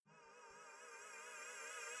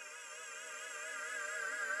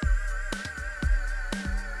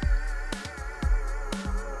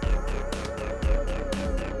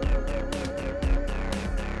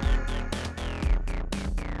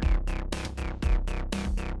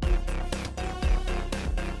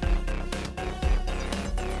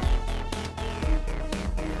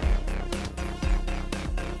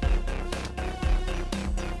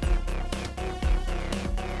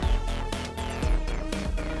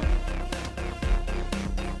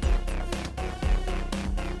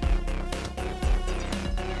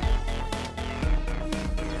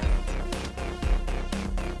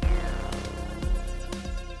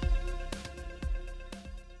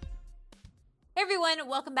everyone,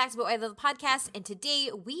 welcome back to But Why I Love the Podcast, and today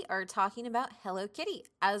we are talking about Hello Kitty.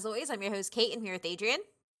 As always, I'm your host, Kate, and I'm here with Adrian.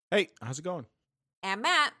 Hey, how's it going? And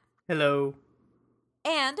Matt. Hello.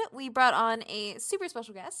 And we brought on a super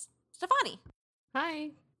special guest, Stefani. Hi.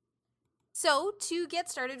 So, to get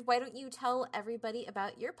started, why don't you tell everybody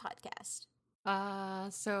about your podcast?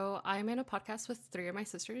 So I'm in a podcast with three of my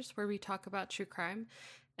sisters where we talk about true crime,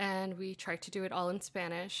 and we try to do it all in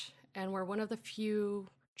Spanish, and we're one of the few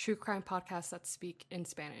true crime podcasts that speak in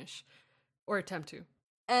Spanish, or attempt to.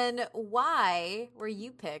 And why were you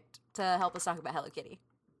picked to help us talk about Hello Kitty?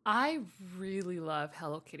 I really love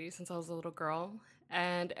Hello Kitty since I was a little girl,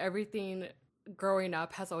 and everything growing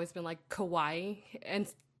up has always been like kawaii,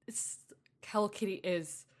 and Hello Kitty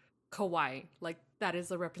is kawaii. Like, that is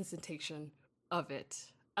a representation of it,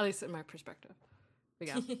 at least in my perspective. But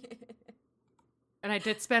yeah. And I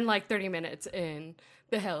did spend like 30 minutes in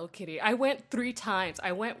the Hello Kitty. I went 3 times.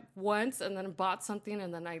 I went once and then bought something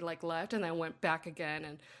and then I like left and I went back again.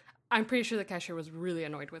 And I'm pretty sure the cashier was really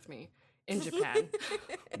annoyed with me in Japan.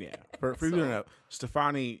 Yeah. For you to know,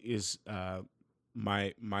 Stefani is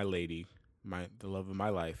my lady, the love of my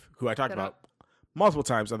life, who I talked about multiple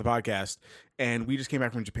times on the podcast. And we just came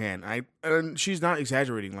back from Japan. And she's not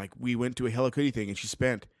exaggerating. Like, we went to a Hello Kitty thing and she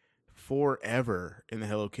spent forever in the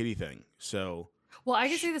Hello Kitty thing. So... Well, I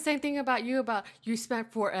can say the same thing about you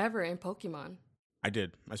spent forever in Pokemon. I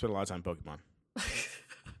did. I spent a lot of time in Pokemon.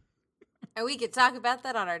 And we could talk about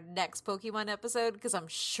that on our next Pokemon episode, because I'm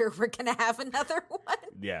sure we're going to have another one.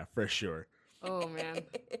 Yeah, for sure. Oh, man.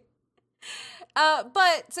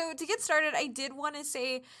 But so to get started, I did want to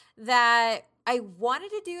say that I wanted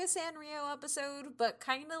to do a Sanrio episode, but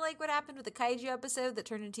kind of like what happened with the Kaiju episode that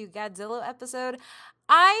turned into a Godzilla episode,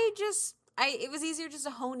 it was easier just to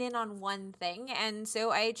hone in on one thing, and so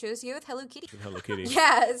I chose to go with Hello Kitty. Hello Kitty.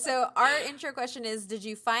 Yeah, so our intro question is, did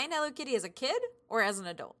you find Hello Kitty as a kid or as an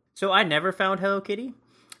adult? So I never found Hello Kitty.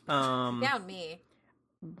 Found me.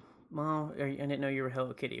 Well, I didn't know you were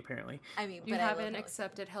Hello Kitty, apparently. I mean, You but haven't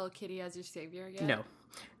accepted Hello Kitty as your savior yet? No.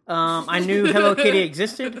 I knew Hello Kitty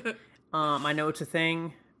existed. I know it's a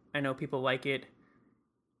thing. I know people like it.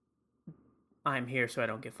 I'm here so I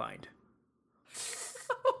don't get fined.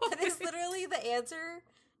 That is literally the answer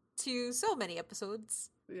to so many episodes.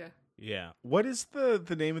 Yeah. Yeah. What is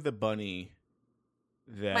the name of the bunny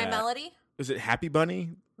that... My Melody? Is it Happy Bunny?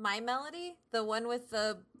 My Melody? The one with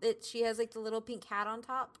she has like the little pink hat on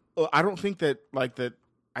top? Well, I don't think that, I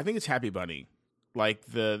think it's Happy Bunny. Like,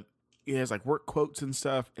 it has like work quotes and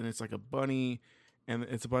stuff, and it's like a bunny, and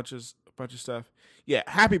it's a bunch of stuff. Yeah,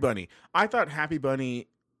 Happy Bunny. I thought Happy Bunny,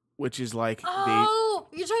 which is like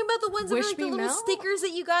you're talking about the ones that were like the little stickers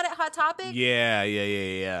that you got at Hot Topic?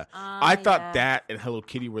 Yeah. I thought that and Hello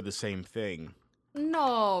Kitty were the same thing.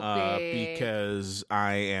 No, babe. Because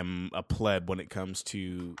I am a pleb when it comes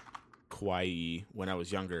to kawaii when I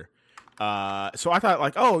was younger. So I thought,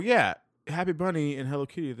 like, oh, yeah, Happy Bunny and Hello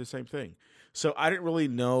Kitty are the same thing. So I didn't really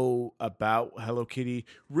know about Hello Kitty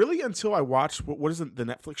really until I watched, what is the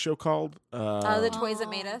Netflix show called? The Toys That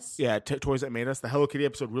Made Us? Yeah, Toys That Made Us. The Hello Kitty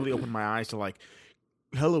episode really opened my eyes to, like,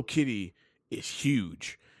 Hello Kitty is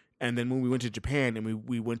huge. And then when we went to Japan and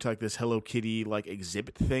we went to like this Hello Kitty like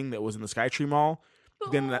exhibit thing that was in the Skytree Mall,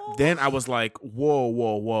 then I was like,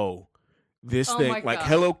 whoa. This thing, like,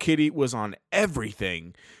 Hello Kitty was on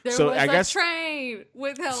everything. There so was I guess train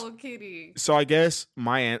with Hello Kitty. So I guess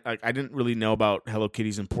I didn't really know about Hello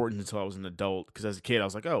Kitty's importance until I was an adult. Because as a kid, I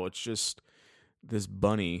was like, oh, it's just this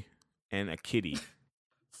bunny and a kitty.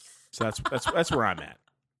 So that's where I'm at.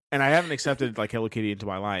 And I haven't accepted like Hello Kitty into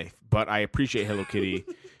my life, but I appreciate Hello Kitty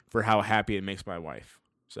for how happy it makes my wife.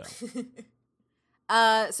 So,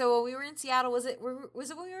 so when we were in Seattle, was it when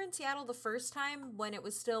we were in Seattle the first time when it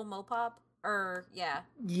was still Mopop? Or Yes.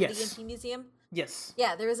 The ENT Museum? Yes.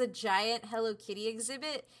 Yeah, there was a giant Hello Kitty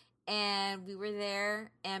exhibit, and we were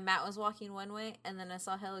there, and Matt was walking one way, and then I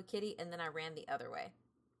saw Hello Kitty, and then I ran the other way.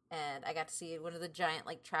 And I got to see one of the giant,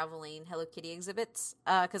 like, traveling Hello Kitty exhibits.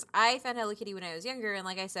 Because I found Hello Kitty when I was younger, and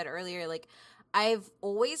like I said earlier, like, I've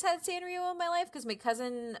always had Sanrio in my life, because my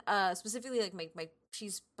cousin, specifically, like,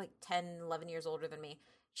 she's, like, 10, 11 years older than me.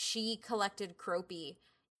 She collected Cropy,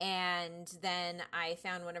 and then I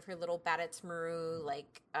found one of her little Batitz Maru,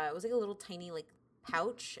 like, it was, like, a little tiny, like,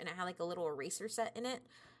 pouch, and it had, like, a little eraser set in it.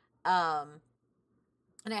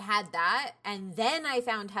 And I had that, and then I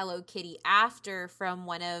found Hello Kitty after from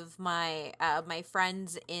one of my my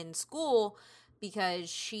friends in school, because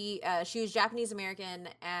she was Japanese American,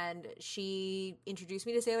 and she introduced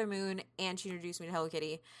me to Sailor Moon, and she introduced me to Hello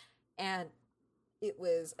Kitty, and it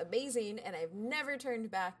was amazing, and I've never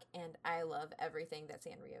turned back, and I love everything that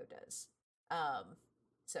Sanrio does.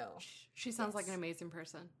 So She sounds like an amazing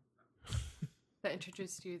person that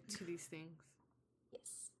introduced you to these things.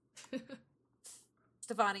 yes.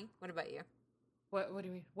 Stefani, what about you? What do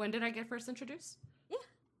you mean? When did I get first introduced? Yeah.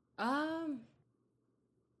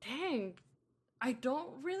 Dang. I don't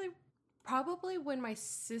really, probably when my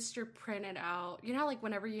sister printed out, you know how like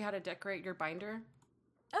whenever you had to decorate your binder?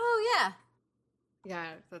 Oh yeah. Yeah,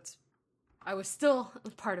 I was still a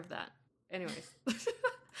part of that. Anyways.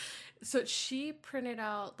 So she printed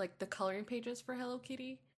out like the coloring pages for Hello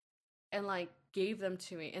Kitty and like gave them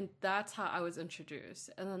to me, and that's how I was introduced.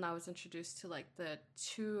 And then I was introduced to like the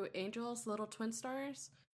two angels, little twin stars,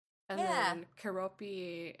 and then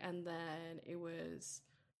Keroppi, and then it was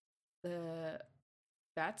the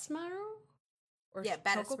Batsmaru or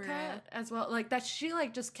Chococat as well. Like that, she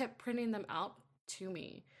like just kept printing them out to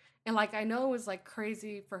me. And like I know it was like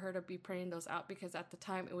crazy for her to be printing those out because at the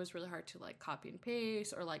time it was really hard to like copy and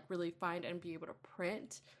paste or like really find and be able to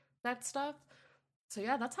print that stuff. So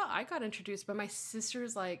yeah, that's how I got introduced. But my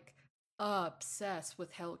sister's like obsessed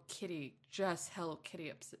with Hello Kitty, just Hello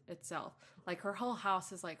Kitty itself. Like her whole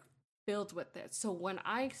house is like filled with it. So when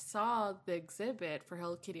I saw the exhibit for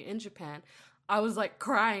Hello Kitty in Japan, I was like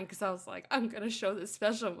crying because I was like, I'm gonna show this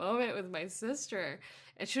special moment with my sister,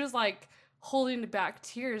 and she was like holding back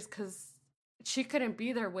tears because she couldn't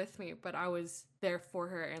be there with me, but I was there for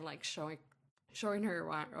her and like showing her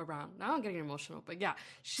around. Now I'm getting emotional, but yeah,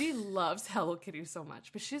 she loves Hello Kitty so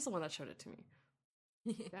much, but she's the one that showed it to me.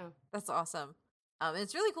 Yeah, that's awesome.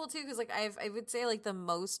 It's really cool too because like I would say like the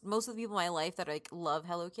most of the people in my life that like love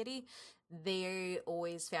Hello Kitty, they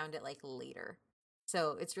always found it like later.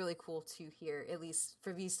 So it's really cool to hear, at least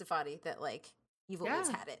for V Stefani, that like you've always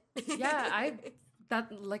had it. Yeah,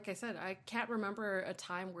 like I said, I can't remember a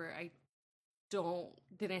time where I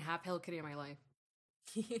didn't have Hello Kitty in my life.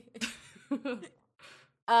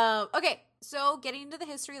 Okay, so getting into the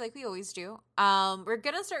history like we always do. We're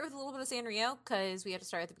gonna start with a little bit of Sanrio because we have to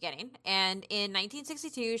start at the beginning. And in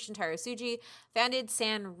 1962, Shintaro Tsuji founded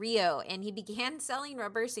Sanrio, and he began selling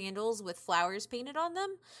rubber sandals with flowers painted on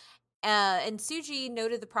them. And Tsuji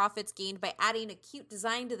noted the profits gained by adding a cute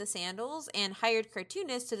design to the sandals and hired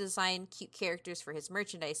cartoonists to design cute characters for his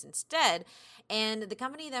merchandise instead. And the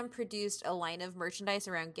company then produced a line of merchandise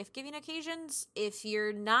around gift-giving occasions. If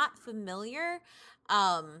you're not familiar,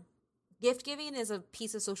 gift-giving is a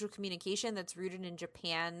piece of social communication that's rooted in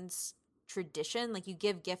Japan's tradition. Like, you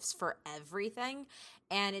give gifts for everything,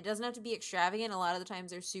 and it doesn't have to be extravagant. A lot of the times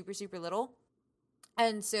they're super, super little.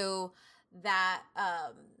 And so that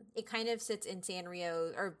it kind of sits in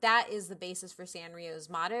Sanrio, or that is the basis for Sanrio's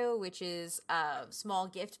motto, which is small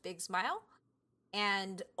gift, big smile.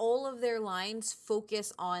 And all of their lines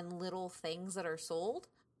focus on little things that are sold,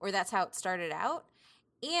 or that's how it started out.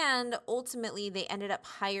 And ultimately, they ended up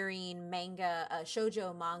hiring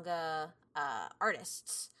shoujo manga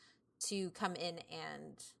artists to come in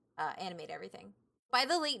and animate everything. By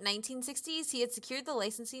the late 1960s, he had secured the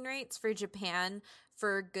licensing rights for Japan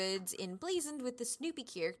for goods emblazoned with the Snoopy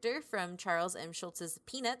character from Charles M. Schulz's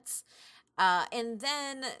Peanuts. And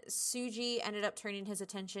then Tsuji ended up turning his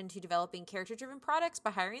attention to developing character-driven products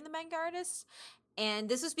by hiring the manga artists. And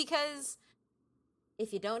this was because,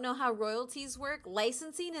 if you don't know how royalties work,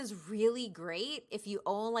 licensing is really great if you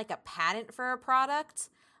own like a patent for a product.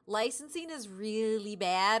 Licensing is really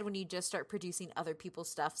bad when you just start producing other people's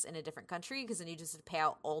stuffs in a different country, because then you just pay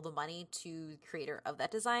out all the money to the creator of that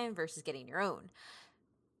design versus getting your own.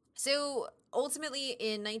 So ultimately,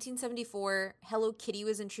 in 1974, Hello Kitty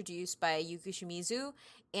was introduced by Yuki Shimizu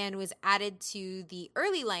and was added to the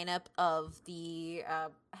early lineup of the I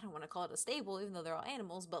don't want to call it a stable, even though they're all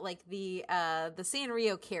animals, but like the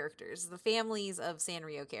Sanrio characters, the families of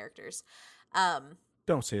Sanrio characters.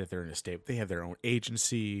 Don't say that they're in a stable. They have their own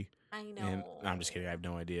agency. I know. And I'm just kidding. I have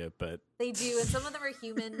no idea, but they do, and some of them are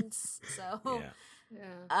humans. So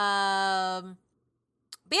yeah.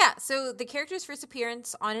 But yeah, so the character's first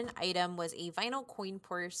appearance on an item was a vinyl coin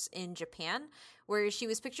purse in Japan, where she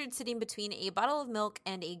was pictured sitting between a bottle of milk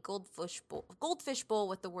and a goldfish bowl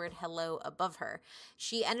with the word hello above her.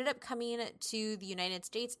 She ended up coming to the United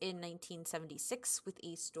States in 1976 with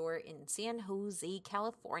a store in San Jose,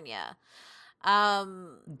 California.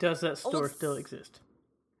 Does that store still exist?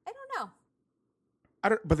 I don't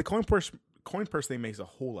know. But the coin purse thing makes a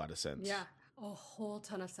whole lot of sense. Yeah, a whole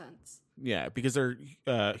ton of sense. Yeah, because they're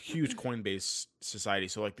a huge coin-based society.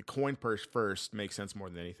 So, like, the coin purse first makes sense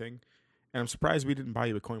more than anything. And I'm surprised we didn't buy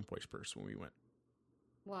you a coin purse when we went.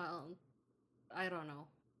 Well, I don't know.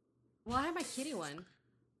 Well, I have my kitty one.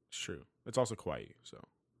 It's true. It's also kawaii, so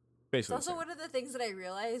basically. It's also one of the things that I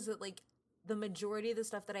realized that, like, the majority of the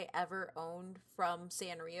stuff that I ever owned from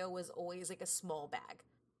Sanrio was always, like, a small bag.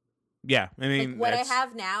 Yeah, I mean, Like, what I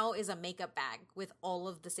have now is a makeup bag with all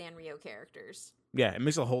of the Sanrio characters. yeah, it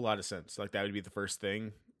makes a whole lot of sense. Like that would be the first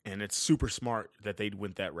thing, and it's super smart that they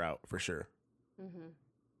went that route for sure.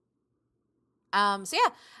 So yeah,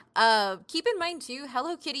 keep in mind too,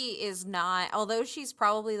 Hello Kitty is not, although she's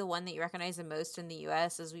probably the one that you recognize the most in the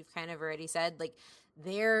US, as we've kind of already said, like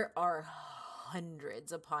there are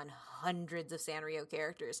hundreds upon hundreds of Sanrio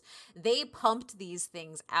characters. They pumped these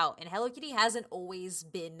things out, and Hello Kitty hasn't always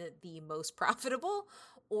been the most profitable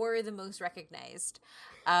or the most recognized.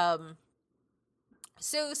 So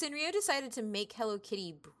Sanrio decided to make Hello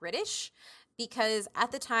Kitty British because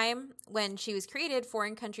at the time when she was created,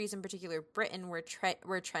 foreign countries, in particular Britain, were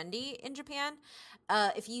trendy in Japan.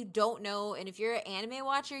 If you don't know, and if you're an anime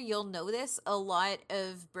watcher, you'll know this, a lot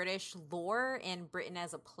of British lore and Britain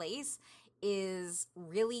as a place is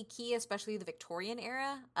really key, especially the Victorian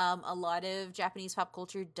era. A lot of Japanese pop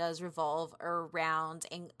culture does revolve around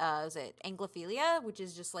Anglophilia, which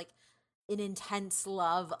is just like an intense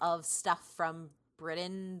love of stuff from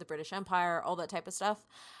Britain, the British Empire, all that type of stuff.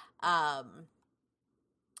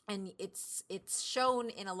 And it's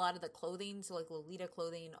shown in a lot of the clothing, so like Lolita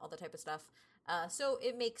clothing, all that type of stuff. So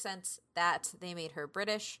it makes sense that they made her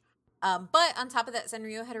British. But on top of that,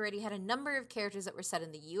 Sanrio had already had a number of characters that were set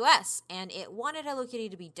in the US, and it wanted Hello Kitty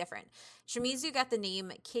to be different. Shimizu got the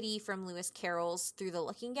name Kitty from Lewis Carroll's Through the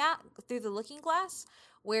Looking Glass,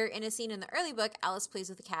 where in a scene in the early book, Alice plays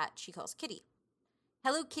with a cat she calls Kitty.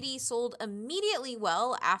 Hello Kitty sold immediately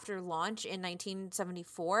well after launch in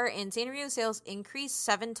 1974, and Sanrio sales increased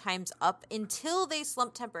 7 times up until they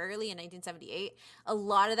slumped temporarily in 1978. A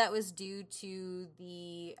lot of that was due to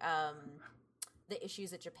the issues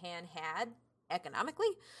that Japan had economically,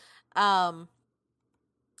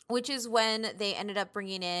 which is when they ended up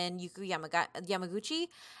bringing in Yuko Yamaguchi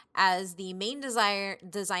as the main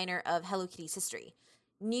designer of Hello Kitty's history.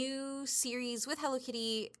 New series with Hello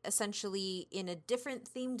Kitty, essentially in a different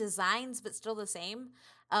theme designs, but still the same.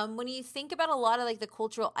 When you think about a lot of like the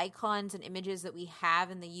cultural icons and images that we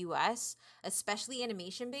have in the US, especially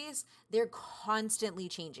animation based, they're constantly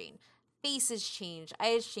changing. Faces change,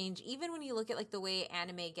 eyes change. Even when you look at like the way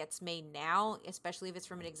anime gets made now, especially if it's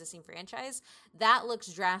from an existing franchise, that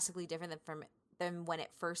looks drastically different than when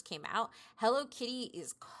it first came out. Hello Kitty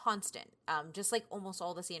is constant, just like almost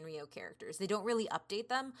all the Sanrio characters. They don't really update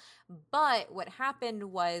them, but what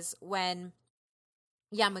happened was when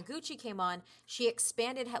Yamaguchi came on, she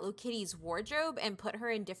expanded Hello Kitty's wardrobe and put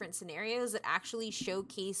her in different scenarios that actually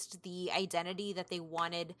showcased the identity that they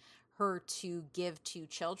wanted her to give to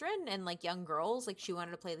children and like young girls. Like she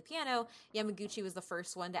wanted to play the piano. Yamaguchi was the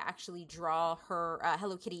first one to actually draw her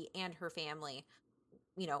Hello Kitty and her family,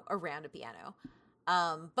 around a piano.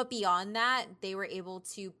 But beyond that, they were able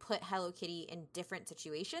to put Hello Kitty in different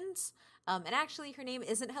situations. And actually, her name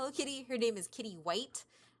isn't Hello Kitty. Her name is Kitty White.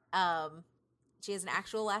 She has an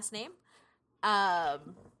actual last name.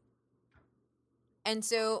 And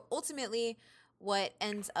so ultimately, what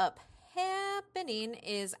ends up happening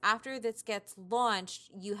is after this gets launched,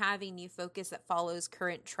 you have a new focus that follows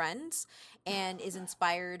current trends and is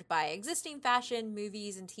inspired by existing fashion,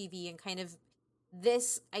 movies, and TV, and kind of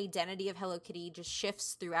this identity of Hello Kitty just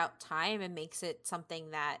shifts throughout time and makes it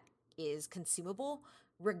something that is consumable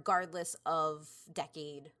regardless of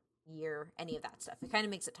decade, year, any of that stuff. It kind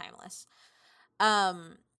of makes it timeless.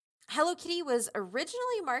 Hello Kitty was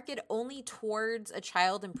originally marketed only towards a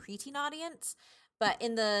child and preteen audience, but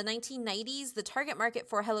in the 1990s, the target market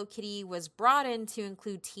for Hello Kitty was broadened to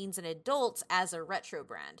include teens and adults as a retro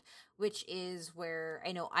brand, which is where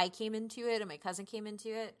I know I came into it and my cousin came into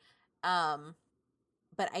it.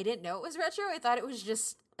 But I didn't know it was retro. I thought it was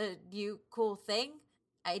just a new cool thing.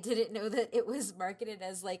 I didn't know that it was marketed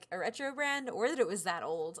as like a retro brand or that it was that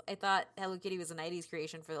old. I thought Hello Kitty was a 90s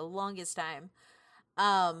creation for the longest time.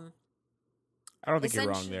 I don't think you're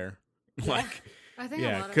wrong there. Yeah. I think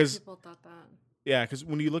a lot of people thought that. Yeah, because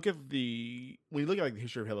when you look at like the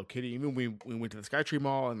history of Hello Kitty, even when we went to the Skytree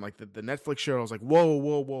Mall and like the Netflix show, I was like,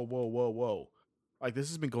 whoa. Like this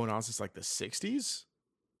has been going on since like the 60s.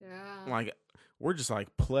 Yeah. Like we're just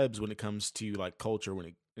like plebs when it comes to like culture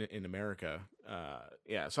in America.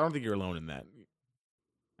 Yeah, so I don't think you're alone in that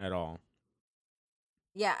at all.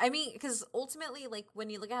 Yeah, I mean, because ultimately, like when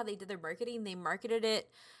you look at how they did their marketing, they marketed it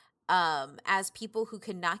as people who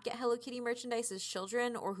could not get Hello Kitty merchandise as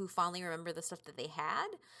children or who fondly remember the stuff that they had.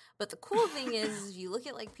 But the cool thing is, if you look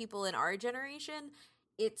at like people in our generation,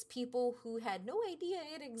 it's people who had no idea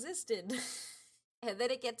it existed, and then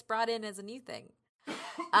it gets brought in as a new thing.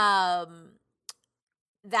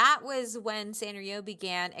 that was when Sanrio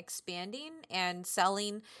began expanding and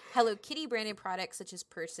selling Hello Kitty branded products such as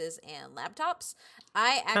purses and laptops.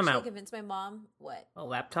 I actually convinced my mom. What? A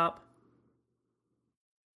laptop?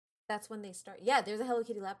 That's when they start. Yeah, there's a Hello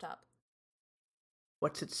Kitty laptop.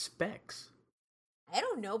 What's its specs? I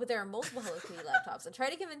don't know, but there are multiple Hello Kitty laptops. I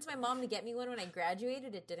tried to convince my mom to get me one when I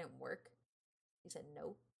graduated. It didn't work. She said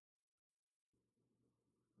no.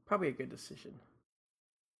 Probably a good decision.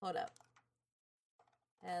 Hold up.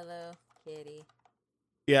 Hello Kitty.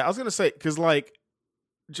 Yeah, I was gonna say because like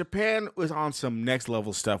Japan was on some next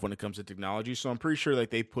level stuff when it comes to technology, so I'm pretty sure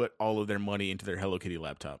like they put all of their money into their Hello Kitty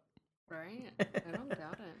laptop. Right? I don't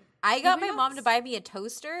doubt it. I got my mom to buy me a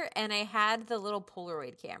toaster, and I had the little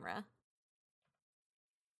Polaroid camera.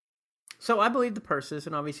 So I believe the purses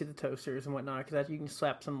and obviously the toasters and whatnot, because you can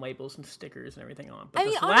slap some labels and stickers and everything on. But I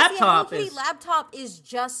mean, this honestly, laptop a Hello Kitty laptop is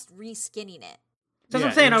just reskinning it. That's what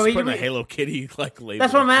I'm saying. Are we putting a Halo Kitty like label?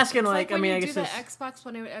 That's what I'm asking. It's Like, I when mean, you I do guess the this... Xbox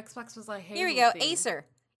when Xbox was like, hey, Here we go, Acer.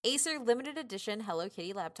 Acer limited edition Hello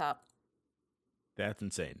Kitty laptop. That's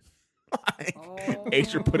insane.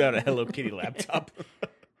 Acer put out a Hello Kitty laptop.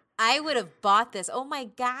 I would have bought this. Oh my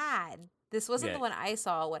god. This wasn't Yeah. the one I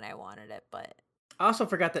saw when I wanted it, but I also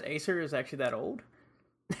forgot that Acer is actually that old.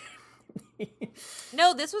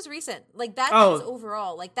 no, this was recent. Like that is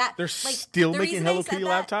overall. Like that. They're like, still the making reason Hello I said Kitty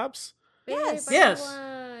that- laptops? Yes. Yes.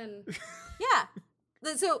 Yeah.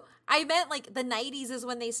 So I meant like the 90s is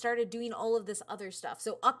when they started doing all of this other stuff.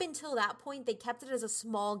 So up until that point, they kept it as a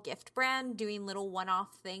small gift brand, doing little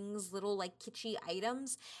one-off things, little like kitschy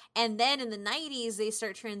items. And then in the 90s, they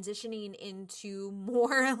start transitioning into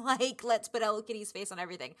more like, let's put Hello Kitty's face on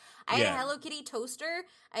everything. I had a Hello Kitty toaster.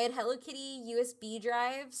 I had Hello Kitty USB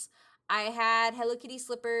drives. I had Hello Kitty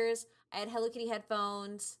slippers. I had Hello Kitty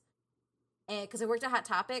headphones. Because I worked at Hot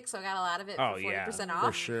Topic, so I got a lot of it for 40% off.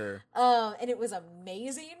 For sure. And it was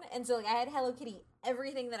amazing. And so like I had Hello Kitty,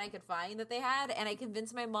 everything that I could find that they had, and I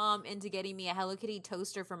convinced my mom into getting me a Hello Kitty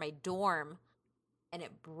toaster for my dorm, and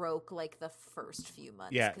it broke like the first few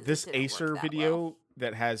months. Yeah, 'cause this it didn't Acer work that video well.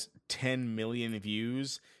 that has 10 million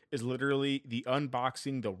views is literally the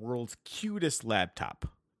unboxing the world's cutest laptop.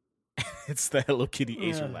 It's the Hello Kitty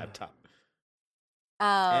Acer laptop.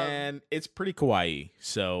 And it's pretty kawaii,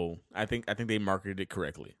 so I think they marketed it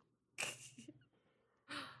correctly.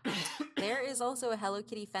 There is also a Hello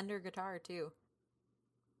Kitty Fender guitar too.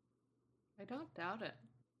 I don't doubt it.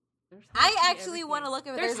 I actually want to look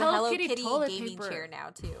at there's a Hello Kitty gaming paper. chair now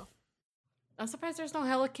too. I'm surprised there's no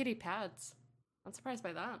Hello Kitty pads. I'm surprised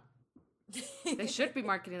by that. They should be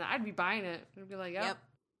marketing that. I'd be buying it. I'd be like, yep.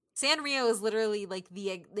 Sanrio is literally like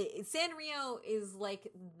the Sanrio is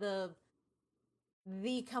like the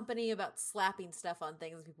company about slapping stuff on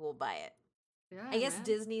things, people will buy it. Yeah, I guess man.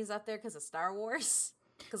 Disney's up there because of Star Wars.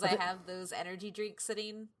 Because I have those energy drinks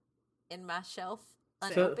sitting in my shelf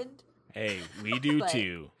unopened. Hey, we do But-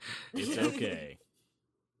 too. It's okay.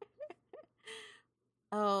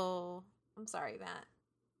 Oh, I'm sorry, Matt.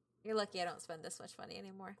 You're lucky I don't spend this much money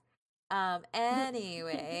anymore.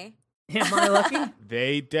 Anyway. Am I lucky?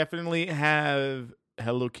 They definitely have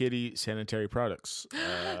Hello Kitty sanitary products.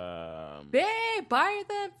 Babe, buy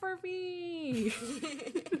them for me.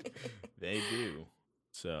 They do.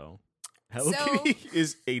 So, Hello Kitty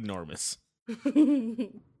is enormous.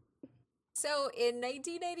 So in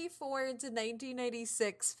 1994 to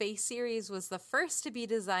 1996, Face Series was the first to be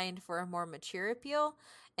designed for a more mature appeal.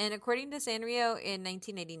 And according to Sanrio, in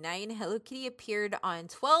 1989, Hello Kitty appeared on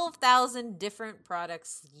 12,000 different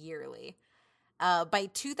products yearly. By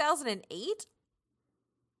 2008,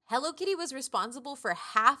 Hello Kitty was responsible for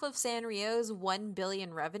half of Sanrio's 1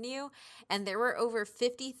 billion revenue, and there were over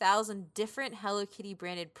 50,000 different Hello Kitty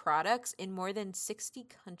branded products in more than 60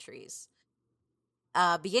 countries.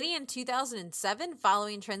 Beginning in 2007,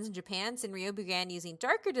 following trends in Japan, Sanrio began using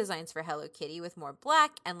darker designs for Hello Kitty with more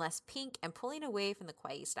black and less pink and pulling away from the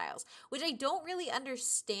kawaii styles, which I don't really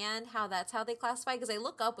understand how that's how they classify, because I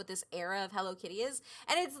look up what this era of Hello Kitty is,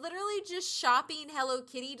 and it's literally just shopping Hello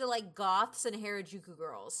Kitty to like goths and Harajuku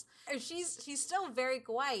girls. And she's still very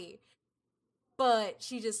kawaii, but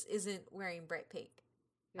she just isn't wearing bright pink.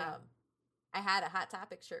 Yeah. I had a Hot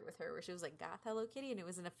Topic shirt with her where she was like goth Hello Kitty, and it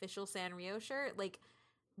was an official Sanrio shirt. Like,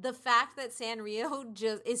 the fact that Sanrio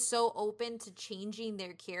just is so open to changing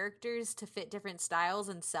their characters to fit different styles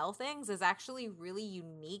and sell things is actually really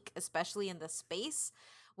unique, especially in the space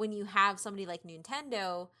when you have somebody like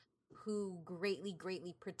Nintendo who greatly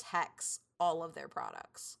protects all of their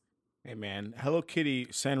products. Hey man, Hello Kitty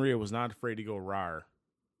Sanrio was not afraid to go rar.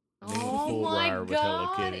 They went Oh full my rar with Hello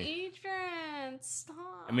god, Kitty. Adrian, stop.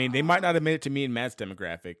 I mean, they might not admit it to me and Matt's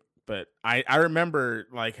demographic, but I remember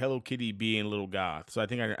like Hello Kitty being a little goth. So I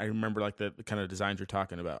think I remember like the kind of designs you're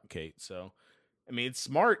talking about, Kate. So I mean, it's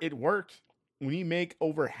smart. It worked. When you make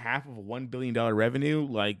over half of $1 billion revenue,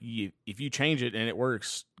 like if you change it and it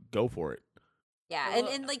works, go for it. Yeah,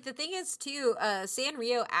 and like the thing is too,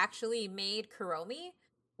 Sanrio actually made Kuromi,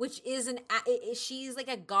 which is she's like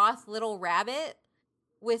a goth little rabbit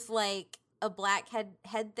with like a black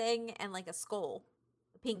head thing and like a skull,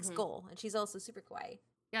 a pink skull, and she's also super kawaii.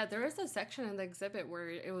 Yeah, there is a section in the exhibit where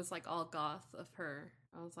it was like all goth of her.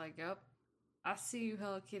 I was like, yep, I see you,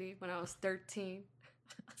 Hello Kitty, when I was 13.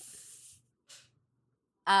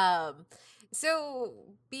 So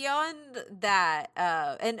beyond that,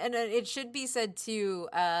 and it should be said too,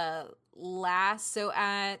 so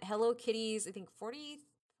at Hello Kitty's, I think 40th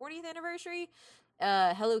anniversary,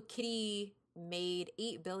 Hello Kitty made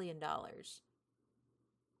 $8 billion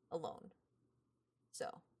alone.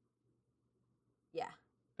 So, yeah.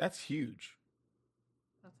 That's huge.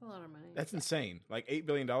 That's a lot of money. That's insane. Like $8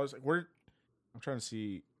 billion. Like I'm trying to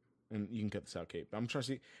see, and you can cut this out, Kate, but I'm trying to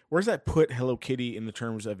see, where's that put Hello Kitty in the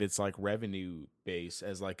terms of its like revenue base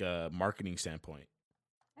as like a marketing standpoint?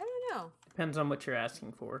 I don't know. Depends on what you're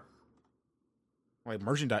asking for. Like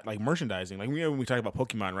merchandising. Like when we talk about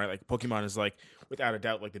Pokemon, right? Like Pokemon is like without a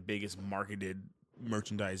doubt like the biggest marketed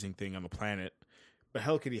merchandising thing on the planet. But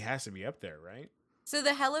Hello Kitty has to be up there, right? So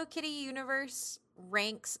the Hello Kitty universe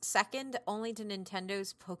ranks second only to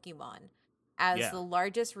Nintendo's Pokemon as the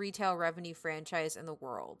largest retail revenue franchise in the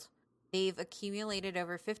world. They've accumulated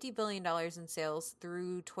over $50 billion in sales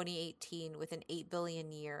through 2018 with an $8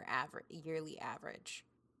 billion yearly average.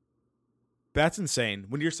 That's insane.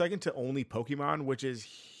 When you're second to only Pokemon, which is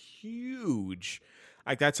huge.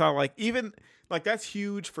 Like that's how like even like that's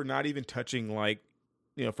huge for not even touching like,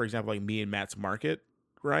 you know, for example, like Me and Matt's Market,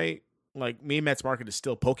 right? Like Me and Matt's Market is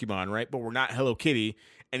still Pokemon, right? But we're not Hello Kitty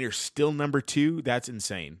and you're still number 2. That's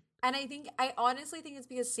insane. And I honestly think it's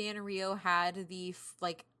because Sanrio had the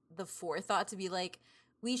forethought to be like,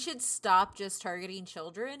 we should stop just targeting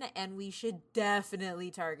children and we should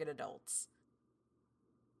definitely target adults.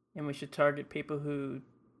 And we should target people who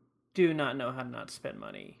do not know how to not spend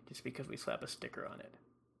money just because we slap a sticker on it.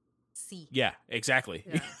 See. Yeah, exactly.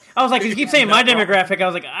 Yeah. I was like, you keep saying my demographic. I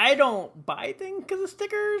was like, I don't buy things because of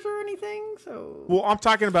stickers or anything. So, well, I'm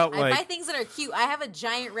talking about like I buy things that are cute. I have a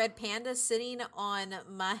giant red panda sitting on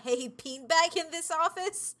my beanbag in this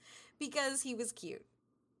office because he was cute.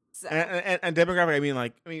 So. And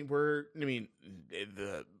demographic. We're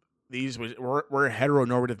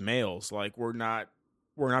heteronormative males. Like we're not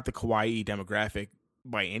the kawaii demographic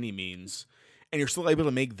by any means. And you're still able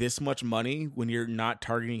to make this much money when you're not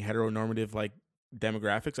targeting heteronormative like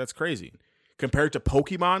demographics. That's crazy. Compared to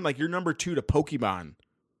Pokemon, like you're number 2 to Pokemon.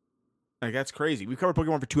 Like that's crazy. We covered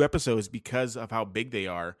Pokemon for 2 episodes because of how big they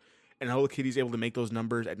are. And Hello Kitty's able to make those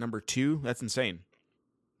numbers at number 2. That's insane.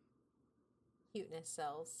 Cuteness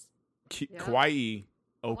sells. Kawaii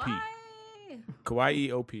OP. Kawaii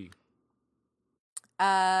OP.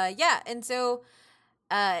 Yeah, and so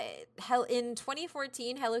in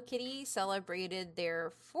 2014, Hello Kitty celebrated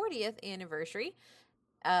their 40th anniversary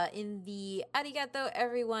in the Arigato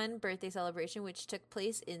Everyone birthday celebration, which took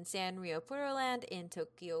place in Sanrio Puroland in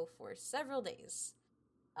Tokyo for several days.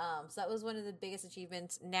 So that was one of the biggest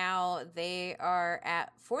achievements. Now they are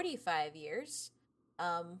at 45 years.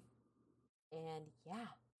 And yeah.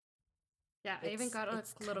 Yeah, I even got a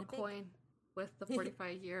little coin with the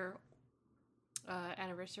 45-year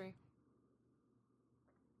anniversary.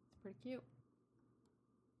 Pretty cute.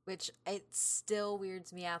 Which it still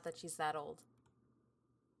weirds me out that she's that old.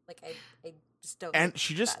 Like I just don't. And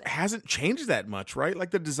she just hasn't changed that much, right?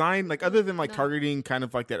 Like the design, like other than like targeting kind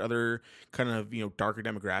of like that other kind of, you know, darker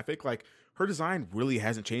demographic, like her design really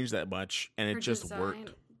hasn't changed that much, and it just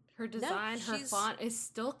worked. Her design, her font is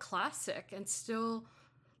still classic and still.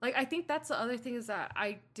 Like, I think that's the other thing is that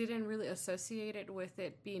I didn't really associate it with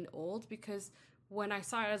it being old because when I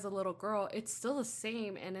saw it as a little girl, it's still the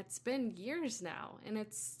same and it's been years now and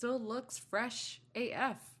it still looks fresh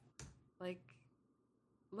AF. Like,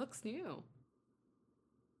 looks new.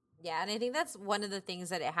 Yeah, and I think that's one of the things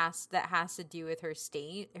that has to do with her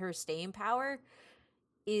staying power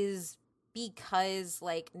is because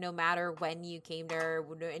like no matter when you came to her,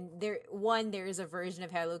 and there is a version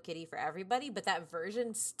of Hello Kitty for everybody, but that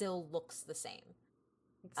version still looks the same.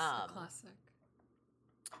 It's the classic.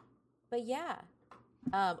 But yeah.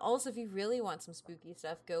 Also, if you really want some spooky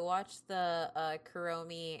stuff, go watch the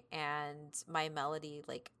Kuromi and My Melody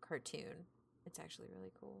like cartoon. It's actually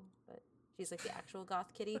really cool. But she's like the actual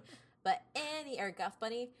goth kitty, or goth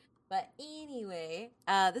bunny. But anyway,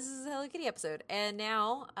 this is a Hello Kitty episode, and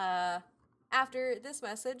now after this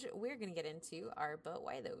message, we're going to get into our But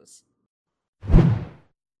Why Those.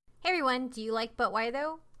 Hey everyone, do you like But Why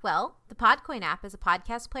Though? Well, the Podcoin app is a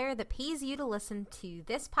podcast player that pays you to listen to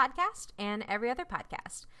this podcast and every other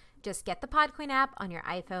podcast. Just get the Podcoin app on your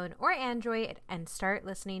iPhone or Android and start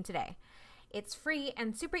listening today. It's free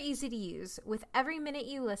and super easy to use, with every minute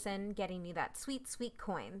you listen getting you that sweet, sweet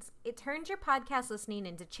coins. It turns your podcast listening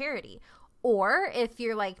into charity. Or, if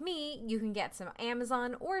you're like me, you can get some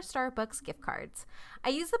Amazon or Starbucks gift cards. I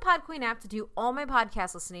use the Podcoin app to do all my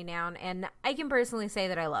podcast listening now, and I can personally say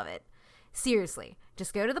that I love it. Seriously,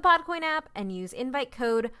 just go to the Podcoin app and use invite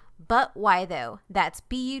code BUTWHYTHOugh. That's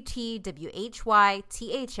BUTWHYTHO,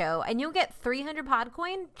 and you'll get 300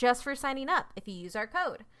 Podcoin just for signing up if you use our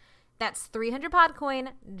code. That's 300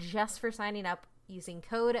 Podcoin just for signing up using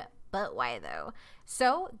code BUTWHYTHOugh.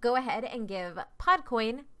 So go ahead and give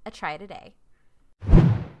Podcoin a try today.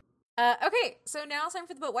 Okay, so now it's time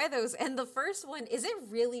for the But Why Those, and the first one is it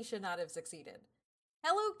really should not have succeeded.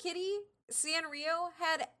 Hello Kitty Sanrio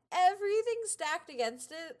had everything stacked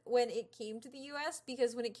against it when it came to the US,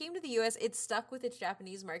 because when it came to the US, it stuck with its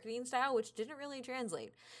Japanese marketing style, which didn't really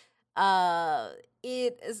translate.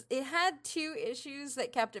 It had two issues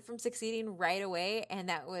that kept it from succeeding right away, and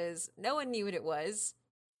that was no one knew what it was,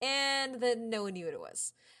 and then no one knew what it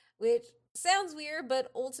was, which sounds weird, but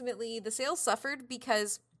ultimately the sales suffered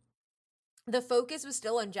because the focus was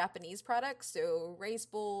still on Japanese products, so rice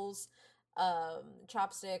bowls,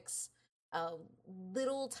 chopsticks,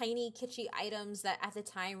 little tiny kitschy items that at the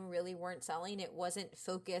time really weren't selling. It wasn't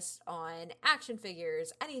focused on action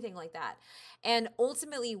figures, anything like that. And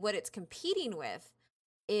ultimately what it's competing with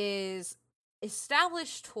is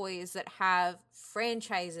established toys that have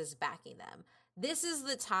franchises backing them. This is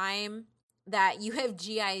the time that you have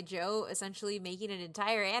G.I. Joe essentially making an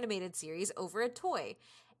entire animated series over a toy.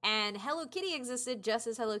 And Hello Kitty existed just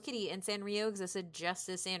as Hello Kitty, and Sanrio existed just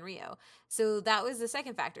as Sanrio. So that was the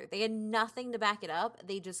second factor. They had nothing to back it up.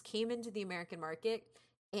 They just came into the American market,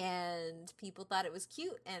 and people thought it was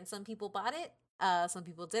cute, and some people bought it, some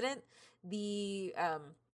people didn't.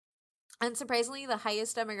 Unsurprisingly, the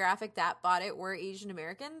highest demographic that bought it were Asian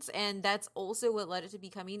Americans, and that's also what led it to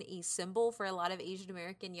becoming a symbol for a lot of Asian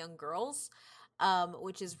American young girls,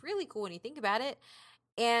 which is really cool when you think about it.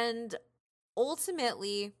 And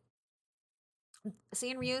ultimately,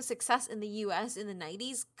 Sanrio's success in the US in the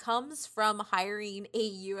 90s comes from hiring a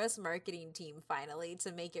US marketing team finally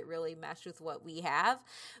to make it really mesh with what we have,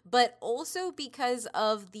 but also because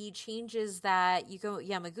of the changes that Yuko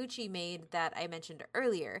Yamaguchi made that I mentioned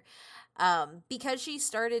earlier. Because she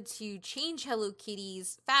started to change Hello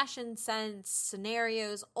Kitty's fashion sense,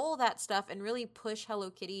 scenarios, all that stuff, and really push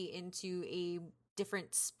Hello Kitty into a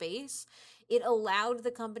different space, it allowed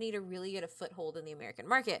the company to really get a foothold in the American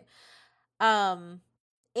market. And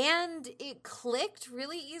it clicked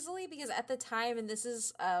really easily because at the time, and this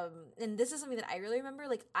is something that I really remember,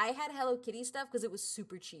 like I had Hello Kitty stuff because it was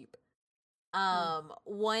super cheap.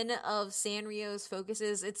 One of Sanrio's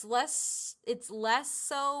focuses, it's less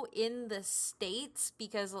so in the States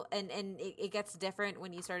because, and it gets different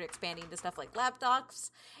when you start expanding to stuff like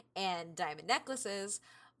laptops and diamond necklaces.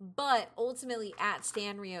 But ultimately at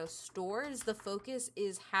Sanrio stores, the focus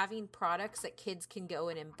is having products that kids can go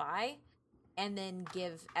in and buy and then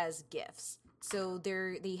give as gifts. So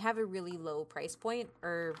they have a really low price point,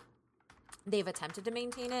 or they've attempted to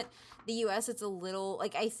maintain it. The US, it's a little,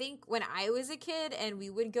 like, I think when I was a kid and we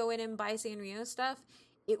would go in and buy Sanrio stuff,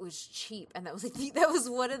 it was cheap. And that was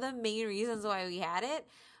one of the main reasons why we had it.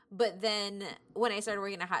 But then when I started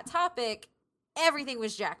working at Hot Topic, everything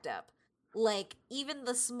was jacked up. Like, even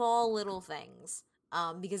the small little things,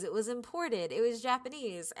 because it was imported, it was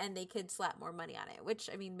Japanese, and they could slap more money on it, which,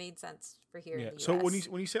 I mean, made sense for here in the US. So when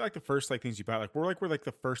you say, like, the first, like, things you bought, like, were like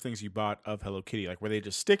the first things you bought of Hello Kitty? Like, were they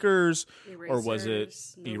just stickers? Or was it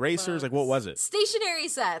erasers? Like, what was it? Stationery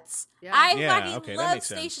sets. Yeah. I fucking that love makes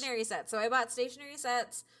sense. stationery sets. So I bought stationery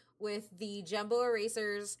sets with the jumbo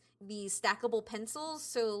erasers, the stackable pencils.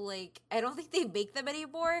 So, like, I don't think they make them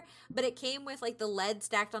anymore, but it came with, like, the lead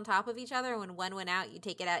stacked on top of each other. When one went out, you'd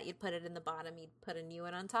take it out, you'd put it in the bottom, you'd put a new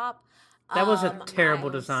one on top. That was a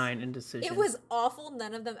terrible design and decision. It was awful.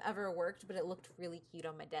 None of them ever worked, but it looked really cute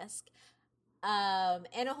on my desk.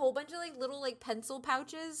 And a whole bunch of, like, little, like, pencil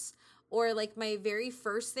pouches. Or, like, my very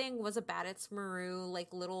first thing was a Badditz Maru,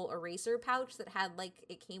 like, little eraser pouch that had, like,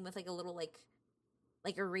 it came with, like, a little, like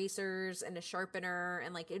erasers and a sharpener,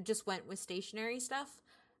 and, like, it just went with stationery stuff.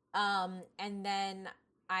 And then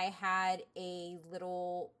I had a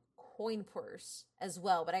little coin purse as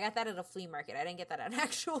well, but I got that at a flea market. I didn't get that at an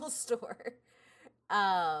actual store.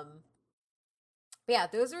 But But yeah,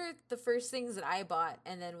 those were the first things that I bought.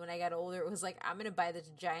 And then when I got older, it was like, I'm going to buy this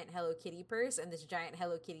giant Hello Kitty purse and this giant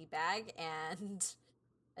Hello Kitty bag and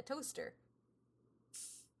a toaster.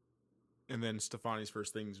 And then Stefani's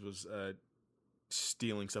first things was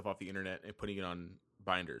stealing stuff off the internet and putting it on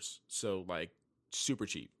binders. So, like, super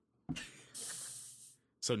cheap.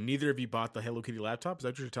 So neither of you bought the Hello Kitty laptop? Is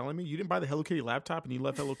that what you're telling me? You didn't buy the Hello Kitty laptop and you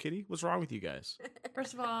left Hello Kitty? What's wrong with you guys?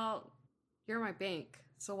 First of all, you're my bank,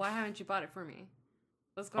 so why haven't you bought it for me?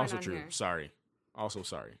 What's going Also on true. here? Sorry. Also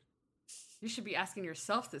sorry. You should be asking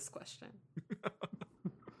yourself this question.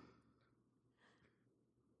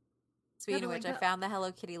 Speaking Yeah, of but which, like I found the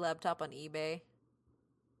Hello Kitty laptop on eBay.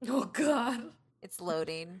 Oh, God. It's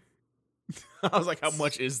loading. I was like, how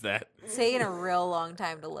much is that? It's taking a real long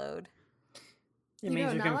time to load. It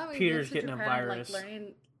means your now that we computer's moved to getting a Japan, virus.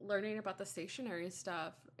 Like learning about the stationery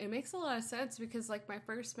stuff, it makes a lot of sense because like my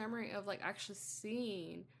first memory of like actually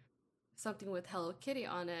seeing something with Hello Kitty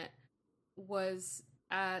on it was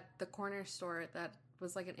at the corner store that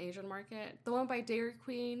was like an Asian market, the one by Dairy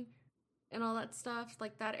Queen and all that stuff,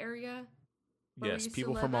 like that area. where we Yes, used to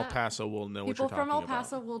people live from El at. Paso will know what People you're talking from El about.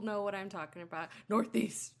 Paso will know what I'm talking about.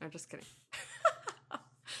 Northeast. I'm just kidding.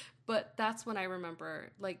 But that's when I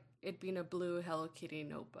remember like it being a blue Hello Kitty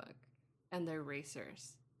notebook and the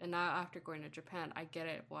erasers. And now after going to Japan, I get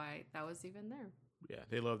it why that was even there. Yeah,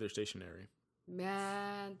 they love their stationery.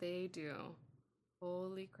 Man, they do.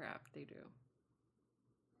 Holy crap, they do.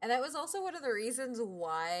 And that was also one of the reasons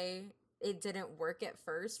why it didn't work at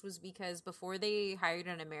first, was because before they hired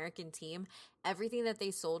an American team, everything that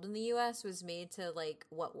they sold in the US was made to like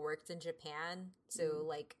what worked in Japan. So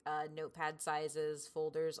like notepad sizes,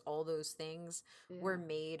 folders, all those things were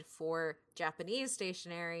made for Japanese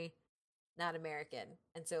stationery, not American.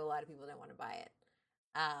 And so a lot of people didn't want to buy it.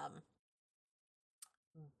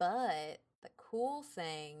 But the cool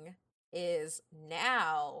thing is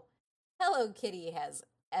now Hello Kitty has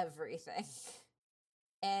everything.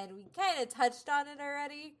 And we kind of touched on it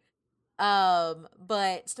already.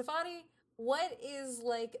 But Stefani, what is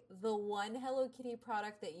like the one Hello Kitty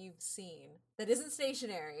product that you've seen that isn't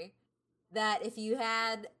stationary, that if you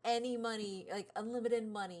had any money, like unlimited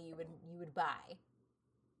money, you would buy?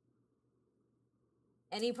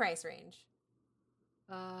 Any price range.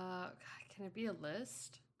 Can it be a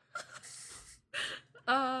list?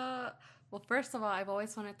 Well, first of all, I've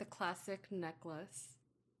always wanted the classic necklace.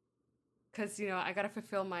 Because, you know, I got to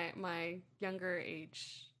fulfill my younger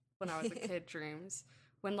age, when I was a kid, dreams.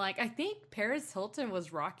 When, like, I think Paris Hilton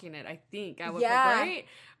was rocking it, I think. I was right?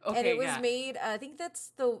 Okay, and it was made, I think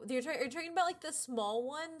that's you're talking about, like, the small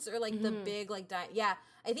ones, or, like, the big, like, yeah.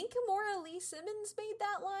 I think Kimora Lee Simmons made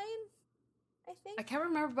that line, I think. I can't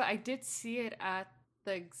remember, but I did see it at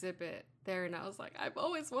the exhibit there, and I was like, I've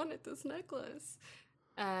always wanted this necklace.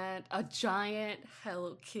 And a giant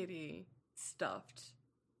Hello Kitty stuffed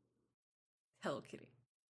Hello Kitty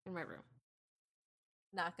in my room.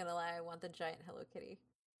 Not gonna lie, I want the giant Hello Kitty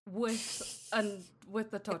with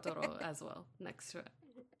the Totoro as well next to it.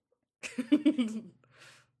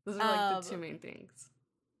 Those are like the two main things.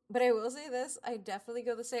 But I will say this, I definitely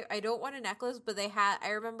go the same. I don't want a necklace, but I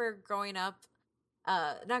remember growing up,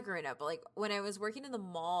 not growing up, but like when I was working in the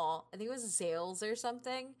mall, I think it was Zales or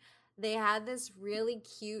something, they had this really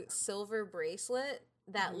cute silver bracelet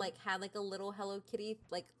that like had like a little Hello Kitty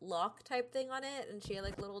like lock type thing on it, and she had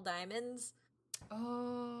like little diamonds.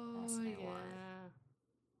 Oh, That's what I yeah. want.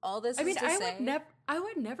 All this I mean, is to say, I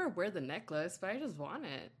would never wear the necklace, but I just want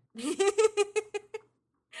it.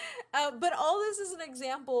 but all this is an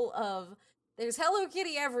example of there's Hello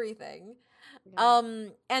Kitty everything. Yeah.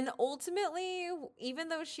 And ultimately, even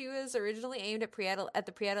though she was originally aimed at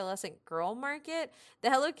the pre-adolescent girl market, the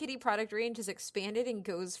Hello Kitty product range has expanded and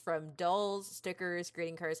goes from dolls, stickers,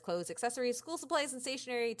 greeting cards, clothes, accessories, school supplies, and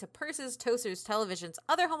stationery to purses, toasters, televisions,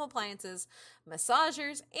 other home appliances,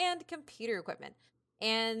 massagers, and computer equipment.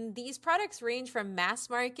 And these products range from mass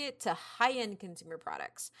market to high-end consumer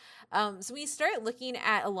products. So we start looking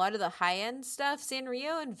at a lot of the high-end stuff.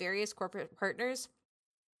 Sanrio and various corporate partners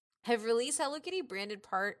have released Hello Kitty branded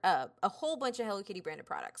a whole bunch of Hello Kitty branded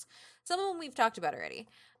products. Some of them we've talked about already.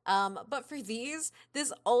 But for this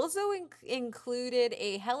also included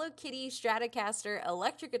a Hello Kitty Stratocaster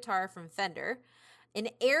electric guitar from Fender, an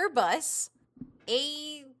Airbus,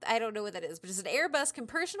 I don't know what that is, but it's an Airbus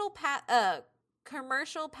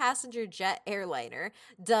commercial passenger jet airliner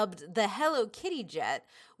dubbed the Hello Kitty jet,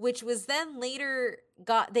 which was then later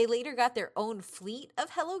got their own fleet of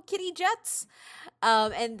Hello Kitty jets,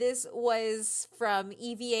 and this was from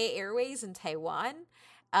EVA Airways in Taiwan.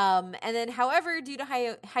 And then, however, due to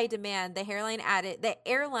high demand, the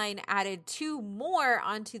airline added 2 more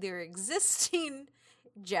onto their existing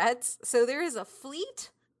jets. So there is a fleet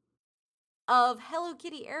of Hello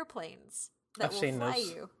Kitty airplanes that I've will seen fly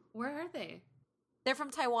those. you. Where are they? They're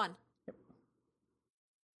from Taiwan.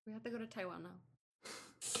 We have to go to Taiwan now.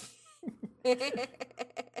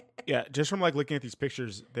 Yeah, just from like looking at these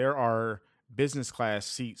pictures, there are business class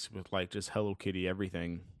seats with like just Hello Kitty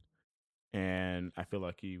everything, and I feel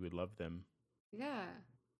like you would love them. Yeah,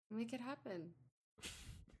 make it happen.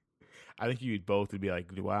 I think you both would be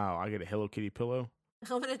like, "Wow, I get a Hello Kitty pillow."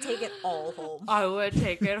 I'm gonna take it all home. I would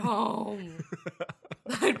take it home.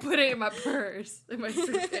 I'd put it in my purse, in my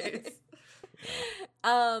suitcase.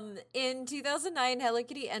 In 2009, Hello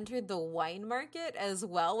Kitty entered the wine market as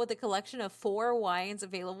well with a collection of 4 wines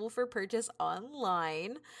available for purchase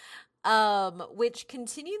online, which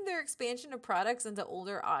continued their expansion of products into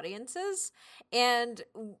older audiences. And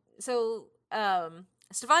so,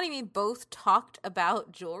 Stefani and me both talked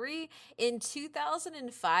about jewelry. In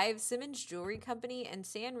 2005, Simmons Jewelry Company and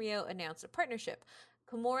Sanrio announced a partnership.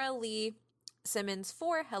 Kimora Lee Simmons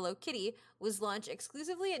for Hello Kitty was launched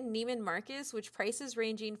exclusively at Neiman Marcus, which prices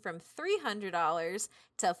ranging from $300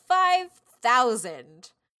 to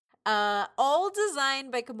 $5,000. All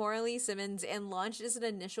designed by Kimora Lee Simmons and launched as an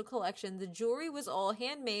initial collection. The jewelry was all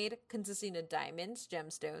handmade, consisting of diamonds,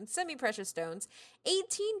 gemstones, semi-precious stones,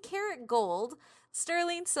 18-karat gold,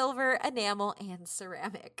 sterling silver, enamel, and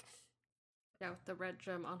ceramic. Yeah, with the red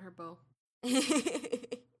gem on her bow.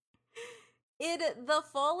 In the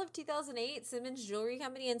fall of 2008, Simmons Jewelry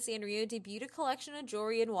Company and Sanrio debuted a collection of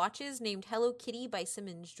jewelry and watches named Hello Kitty by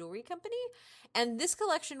Simmons Jewelry Company, and this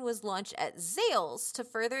collection was launched at Zales to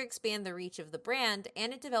further expand the reach of the brand,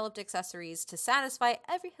 and it developed accessories to satisfy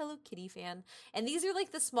every Hello Kitty fan. And these are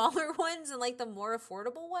like the smaller ones and like the more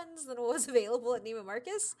affordable ones than what was available at Neiman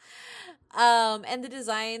Marcus. And the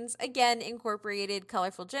designs, again, incorporated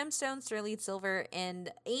colorful gemstones, sterling silver,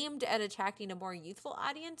 and aimed at attracting a more youthful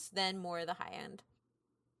audience than more of the high end.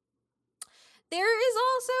 There is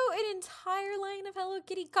also an entire line of Hello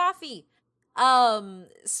Kitty coffee.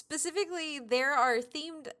 Specifically, there is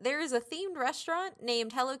a themed restaurant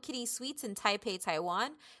named Hello Kitty Sweets in Taipei,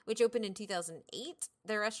 Taiwan, which opened in 2008.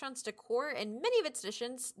 The restaurant's decor and many of its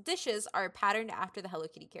dishes are patterned after the Hello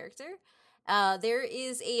Kitty character. There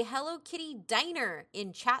is a Hello Kitty diner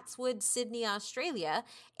in Chatswood, Sydney, Australia,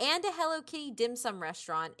 and a Hello Kitty dim sum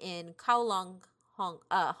restaurant in Kowloon,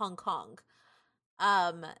 Hong Kong.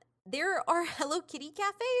 There are Hello Kitty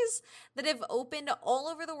cafes that have opened all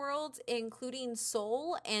over the world, including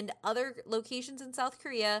Seoul and other locations in South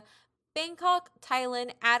Korea, Bangkok,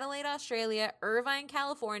 Thailand, Adelaide, Australia, Irvine,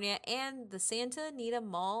 California, and the Santa Anita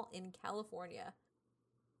Mall in California.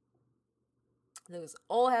 Those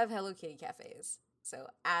all have Hello Kitty cafes,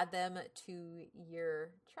 so add them to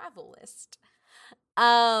your travel list.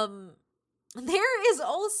 There is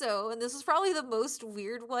also, and this is probably the most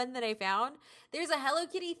weird one that I found, there's a Hello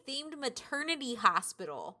Kitty themed maternity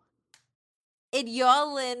hospital in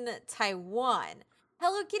Yulin, Taiwan.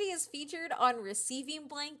 Hello Kitty is featured on receiving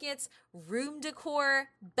blankets, room decor,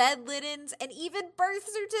 bed linens, and even birth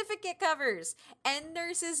certificate covers and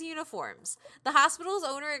nurses' uniforms. The hospital's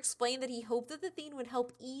owner explained that he hoped that the theme would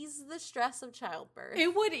help ease the stress of childbirth.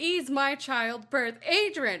 It would ease my childbirth.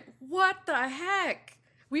 Adrian, what the heck?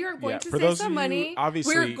 We are going to for save those some of you, money.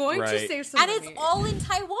 obviously, We're going to right. save some And money. it's all in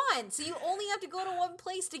Taiwan, so you only have to go to one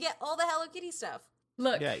place to get all the Hello Kitty stuff.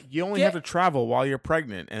 Look, Yeah, you only have to travel while you're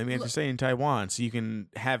pregnant, and we have to stay in Taiwan, so you can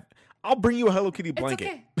have. I'll bring you a Hello Kitty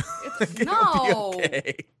blanket. It's okay. It'll be No.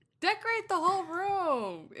 okay. Decorate the whole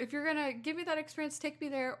room. If you're gonna give me that experience, take me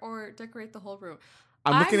there or decorate the whole room.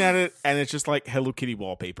 I'm looking at it, and it's just like Hello Kitty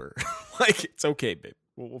wallpaper. Like, it's okay, babe.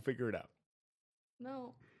 We'll figure it out.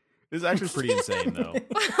 No. This is actually pretty insane, though.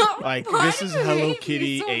 Like, Why this do is you Hello hate me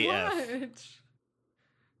Kitty so AF. much?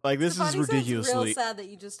 Like, this Stefani is says ridiculously. real sad that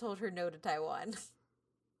you just told her no to Taiwan.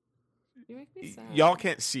 You make me sad. Y'all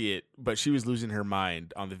can't see it, but she was losing her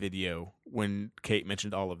mind on the video when Kate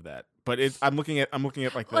mentioned all of that. But I'm looking at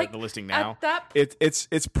like the listing now. At that,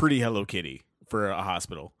 It's pretty Hello Kitty for a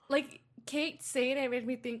hospital. like Kate saying it made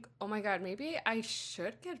me think, oh my god, maybe I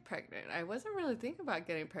should get pregnant. I wasn't really thinking about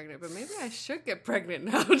getting pregnant, but maybe I should get pregnant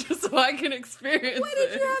now just so I can experience Why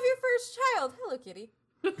did it. you have your first child? Hello Kitty.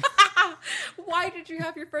 Why did you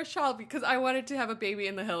have your first child? Because I wanted to have a baby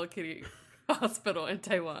in the Hello Kitty hospital in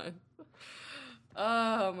Taiwan.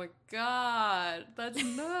 Oh my god, that's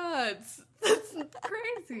nuts. That's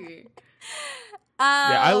crazy.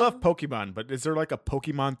 Yeah, I love Pokemon, but is there like a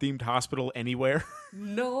Pokemon themed hospital anywhere?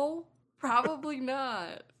 No, probably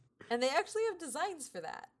not. And they actually have designs for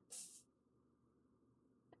that.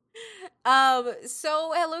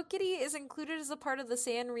 So Hello Kitty is included as a part of the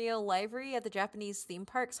Sanrio library at the Japanese theme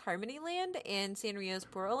parks Harmony Land and Sanrio's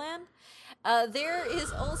Poroland. There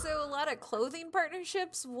is also a lot of clothing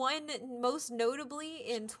partnerships. One most notably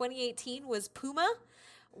in 2018 was Puma,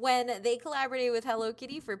 when they collaborated with Hello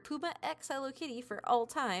Kitty for Puma X Hello Kitty for All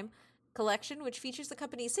Time collection, which features the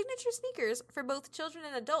company's signature sneakers for both children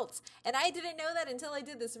and adults. And I didn't know that until I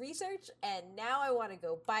did this research, and now I want to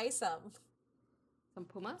go buy some. Some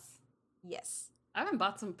Pumas? Yes. I haven't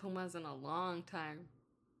bought some Pumas in a long time.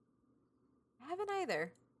 I haven't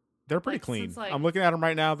either. They're pretty Like, clean. since, like- I'm looking at them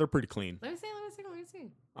right now. They're pretty clean. Let me see.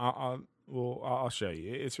 I'll show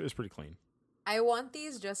you. It's pretty clean. I want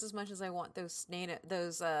these just as much as I want those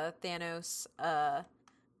Thanos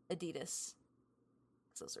Adidas.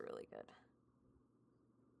 Those are really good.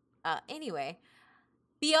 Anyway,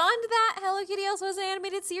 beyond that, Hello Kitty also has an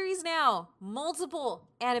animated series now. Multiple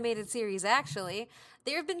animated series, actually.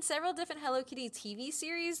 There have been several different Hello Kitty TV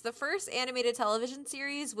series. The first animated television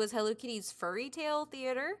series was Hello Kitty's Furry Tale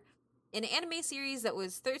Theater, an anime series that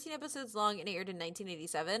was 13 episodes long and aired in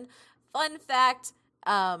 1987. Fun fact,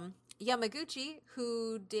 Yamaguchi,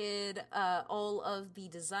 who did all of the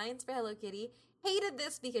designs for Hello Kitty, hated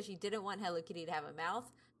this because she didn't want Hello Kitty to have a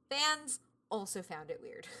mouth. Fans also found it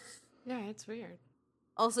weird. Yeah, it's weird.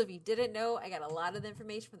 Also, if you didn't know, I got a lot of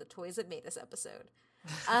information from the Toys That Made Us episode.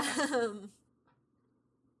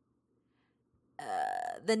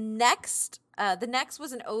 The next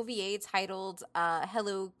was an OVA titled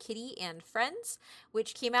Hello Kitty and Friends,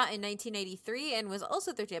 which came out in 1993 and was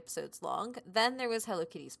also 30 episodes long. Then there was Hello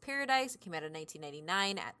Kitty's Paradise. It came out in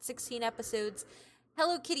 1999 at 16 episodes.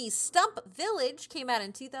 Hello Kitty's Stump Village came out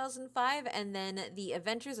in 2005, and then The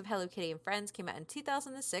Adventures of Hello Kitty and Friends came out in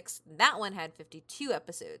 2006. That one had 52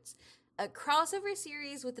 episodes. A crossover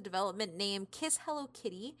series with the development name Kiss Hello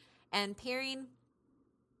Kitty and pairing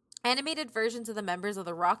animated versions of the members of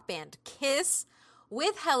the rock band Kiss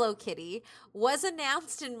with Hello Kitty was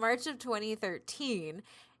announced in March of 2013,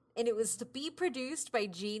 and it was to be produced by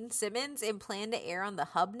Gene Simmons and planned to air on the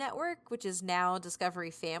Hub Network, which is now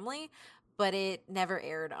Discovery Family, but it never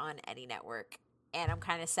aired on any network. And I'm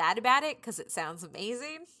kind of sad about it because it sounds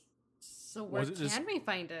amazing. So where can we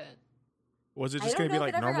find it? Was it I just don't going to be know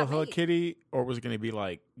if like it ever normal got Hello made. Kitty, or was it going to be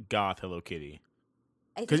like goth Hello Kitty?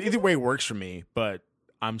 I Because think either it's- way works for me, but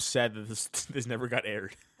I'm sad that this never got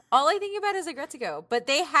aired. all I think about is Agrettigo, but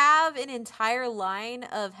they have an entire line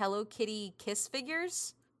of Hello Kitty Kiss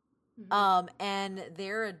figures, and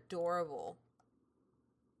they're adorable.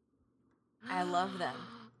 I love them.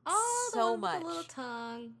 Oh, the so one with much. the little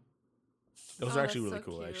tongue. Those Oh, are actually that's really so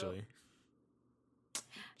cool, cute. actually.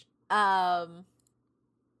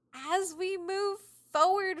 As we move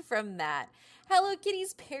forward from that, Hello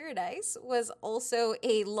Kitty's Paradise was also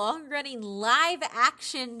a long-running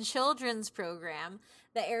live-action children's program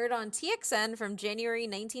that aired on TXN from January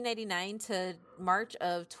 1999 to March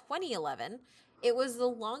of 2011. It was the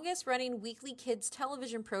longest-running weekly kids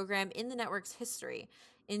television program in the network's history.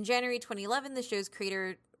 In January 2011, the show's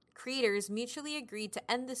creators mutually agreed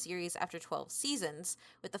to end the series after 12 seasons,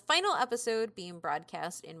 with the final episode being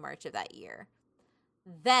broadcast in March of that year.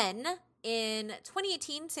 Then, in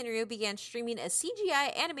 2018, Sanrio began streaming a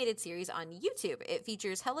CGI animated series on YouTube. It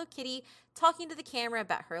features Hello Kitty talking to the camera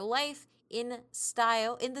about her life in the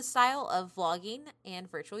style of vlogging and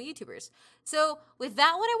virtual YouTubers. So, with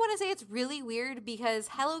that one, I want to say it's really weird because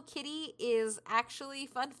Hello Kitty is actually,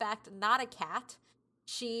 fun fact, not a cat.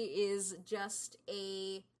 She is just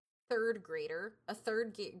a third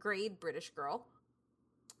grade British girl.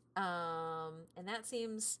 And that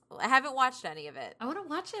seems, I haven't watched any of it. I want to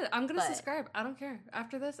watch it. I'm going to But- subscribe. I don't care.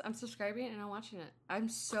 After this, I'm subscribing and I'm watching it. I'm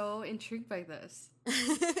so intrigued by this.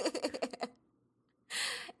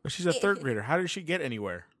 But she's a third grader. How did she get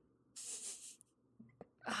anywhere?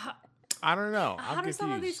 I don't know. I'm How do confused.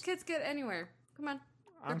 some of these kids get anywhere? Come on.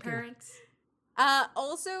 Their I'm parents.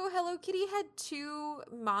 Also, Hello Kitty had 2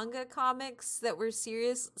 manga comics that were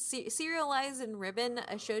serialized in Ribbon,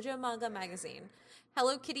 a shoujo manga magazine.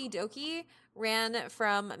 Hello Kitty Doki ran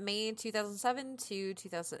from May 2007 to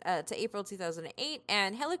April 2008,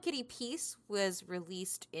 and Hello Kitty Peace was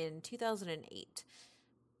released in 2008.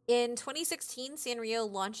 In 2016, Sanrio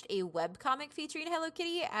launched a webcomic featuring Hello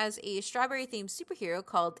Kitty as a strawberry-themed superhero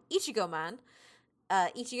called Ichigo-man.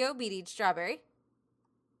 Ichigo being Strawberry.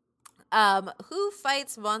 Who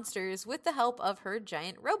fights monsters with the help of her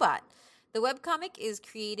giant robot. The webcomic is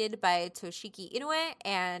created by Toshiki Inoue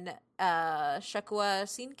and Shakuwa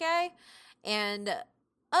Shinkai and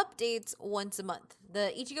updates once a month.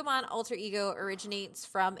 The Ichigo-man alter ego originates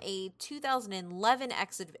from a 2011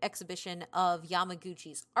 exhibition of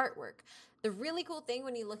Yamaguchi's artwork. The really cool thing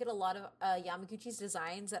when you look at a lot of Yamaguchi's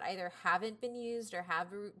designs that either haven't been used or have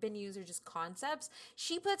been used or just concepts,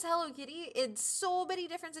 she puts Hello Kitty in so many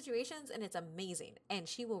different situations, and it's amazing. And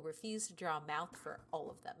she will refuse to draw a mouth for all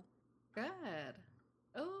of them. Good.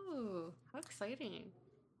 Oh, how exciting.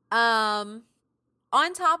 On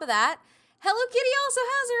top of that, Hello Kitty also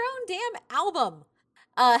has her own damn album.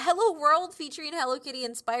 Hello World, featuring Hello Kitty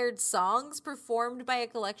inspired songs performed by a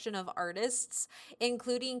collection of artists,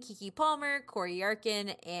 including Kiki Palmer, Corey Arkin,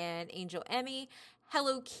 and Angel Emmy.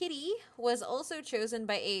 Hello Kitty was also chosen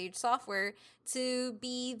by AH Software to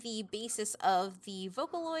be the basis of the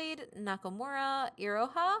Vocaloid Nakamura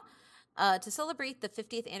Iroha to celebrate the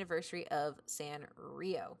 50th anniversary of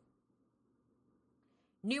Sanrio.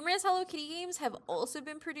 Numerous Hello Kitty games have also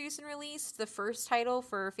been produced and released, the first title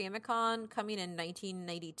for Famicom coming in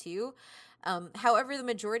 1992. However, the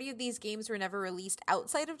majority of these games were never released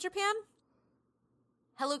outside of Japan.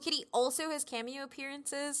 Hello Kitty also has cameo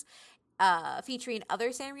appearances featuring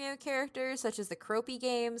other Sanrio characters, such as the Cropy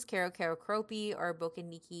games, Kero Kero Cropy, or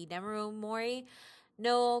Bokeniki Nemaru Mori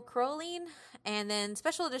no Crowline, and then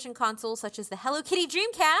special edition consoles such as the Hello Kitty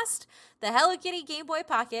Dreamcast, the Hello Kitty Game Boy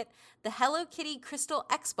Pocket, the Hello Kitty Crystal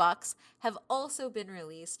Xbox have also been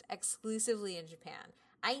released exclusively in Japan.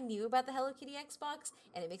 I knew about the Hello Kitty Xbox,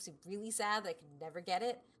 and it makes me really sad that I could never get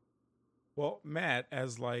it. Well, Matt,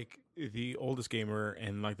 as like the oldest gamer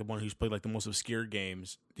and like the one who's played like the most obscure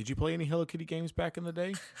games, did you play any Hello Kitty games back in the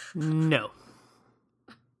day? No.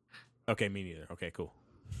 Okay, me neither. Okay, cool.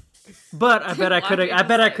 But I bet I could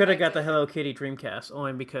have got the Hello Kitty Dreamcast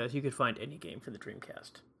only because you could find any game for the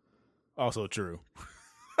Dreamcast. Also true.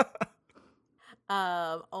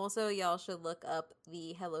 Also, y'all should look up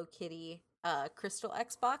the Hello Kitty Crystal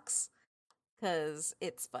Xbox because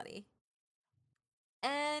it's funny.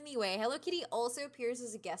 Anyway, Hello Kitty also appears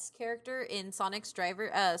as a guest character in Sega's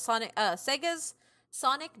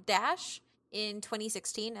Sonic Dash in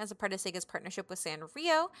 2016 as a part of Sega's partnership with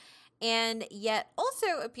Sanrio, and yet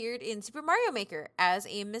also appeared in Super Mario Maker as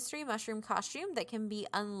a mystery mushroom costume that can be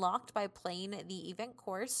unlocked by playing the event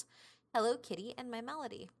course Hello Kitty and My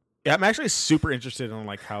Melody. Yeah, I'm actually super interested in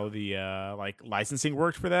like how the like licensing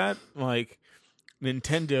worked for that. Like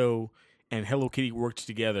Nintendo and Hello Kitty worked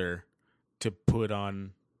together to put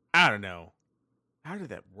on, I don't know, how did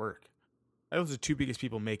that work? Those are the two biggest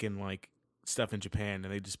people making like stuff in Japan,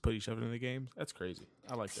 and they just put each other in the games. That's crazy.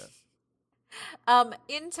 I like that.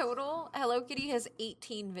 In total, Hello Kitty has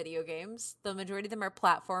 18 video games. The majority of them are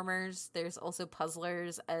platformers. There's also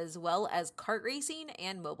puzzlers, as well as kart racing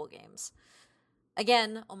and mobile games.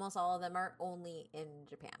 Again, almost all of them are only in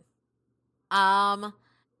Japan.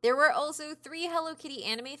 There were also 3 Hello Kitty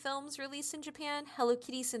anime films released in Japan. Hello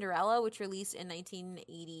Kitty Cinderella, which released in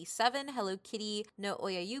 1987. Hello Kitty no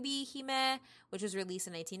Oyayubi Hime, which was released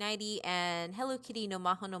in 1990. And Hello Kitty no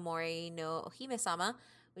Maho no Mori no Hime-sama,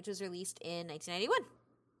 which was released in 1991.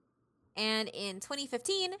 And in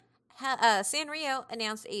 2015, Sanrio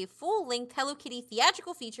announced a full-length Hello Kitty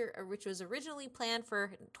theatrical feature, which was originally planned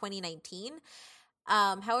for 2019.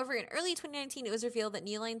 However, in early 2019, it was revealed that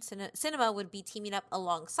New Line Cinema would be teaming up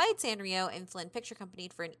alongside Sanrio and Flynn Picture Company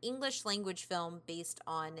for an English-language film based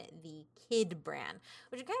on the Kid brand,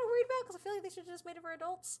 which I'm kind of worried about because I feel like they should have just made it for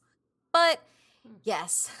adults. But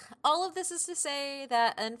yes, all of this is to say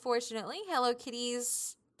that, unfortunately, Hello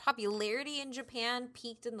Kitty's popularity in Japan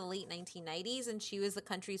peaked in the late 1990s, and she was the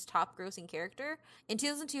country's top-grossing character. In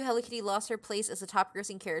 2002, Hello Kitty lost her place as the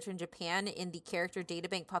top-grossing character in Japan in the Character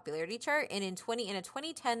Databank popularity chart, and in a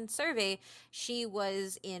 2010 survey, she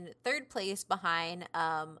was in 3rd place behind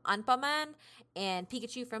Anpanman and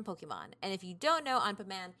Pikachu from Pokemon. And if you don't know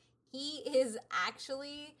Anpanman, he is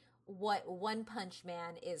actually what One Punch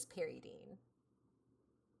Man is parodying.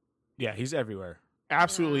 Yeah, he's everywhere.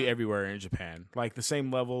 Absolutely everywhere in Japan. Like the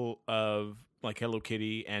same level of like Hello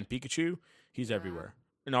Kitty and Pikachu, he's everywhere.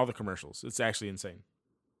 In all the commercials. It's actually insane.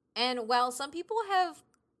 And while some people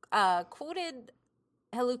have quoted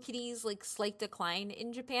Hello Kitty's like slight decline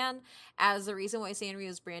in Japan as the reason why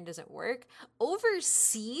Sanrio's brand doesn't work,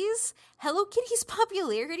 overseas, Hello Kitty's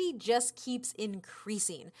popularity just keeps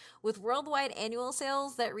increasing, with worldwide annual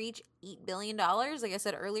sales that reach $8 billion, like I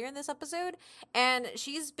said earlier in this episode, and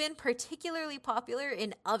she's been particularly popular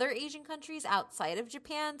in other Asian countries outside of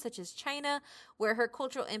Japan, such as China, where her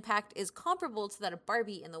cultural impact is comparable to that of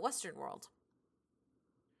Barbie in the Western world.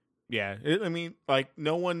 Yeah, I mean, like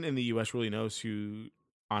no one in the U.S. really knows who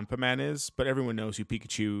Anpanman is, but everyone knows who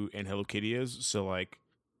Pikachu and Hello Kitty is. So like,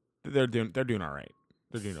 they're doing all right.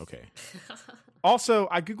 They're doing okay. Also,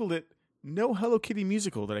 I googled it. No Hello Kitty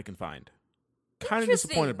musical that I can find. Kind of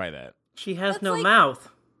disappointed by that. She has no mouth.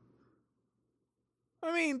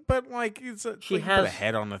 I mean, but like it's a She like, you put a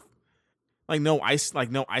head on the no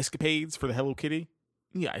ice-capades for the Hello Kitty.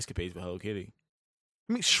 Yeah, ice-capades for Hello Kitty.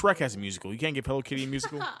 I mean, Shrek has a musical. You can't give Hello Kitty a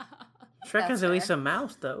musical. Shrek That's has at least fair. a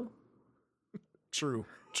mouse, though. True.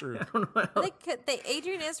 I don't know. How... They could.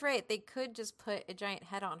 Adrian is right. They could just put a giant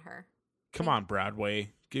head on her. Come on,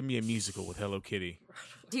 Broadway. Give me a musical with Hello Kitty.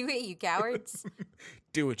 Do it, you cowards.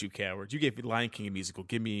 Do it, you cowards. You gave Lion King a musical.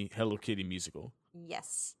 Give me Hello Kitty musical.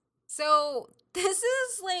 Yes. So this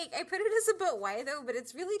is like, I put it as a but why though, but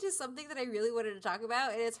it's really just something that I really wanted to talk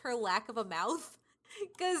about, and it's her lack of a mouth,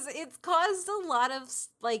 because it's caused a lot of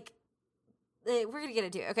like, we're gonna get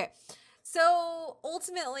into it. Okay. So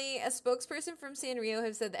ultimately, a spokesperson from Sanrio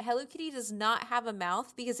have said that Hello Kitty does not have a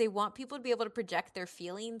mouth because they want people to be able to project their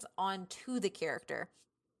feelings onto the character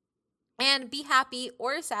and be happy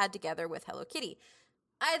or sad together with Hello Kitty.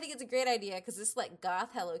 I think it's a great idea because just let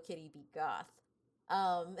goth Hello Kitty be goth.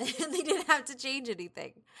 And they didn't have to change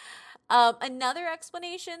anything. Another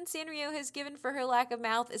explanation Sanrio has given for her lack of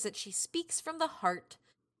mouth is that she speaks from the heart.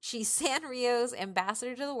 She's Sanrio's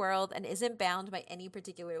ambassador to the world and isn't bound by any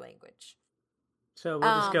particular language. So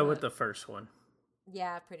we'll just go with the first one.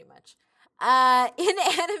 Yeah, pretty much. In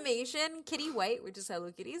animation, Kitty White, which is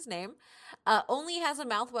Hello Kitty's name, only has a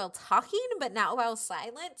mouth while talking, but not while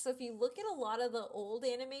silent. So if you look at a lot of the old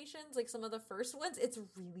animations, like some of the first ones, it's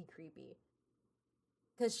really creepy.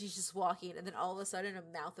 Because she's just walking, and then all of a sudden a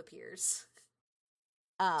mouth appears.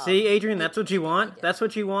 See, Adrian, that's what you want? Like it. That's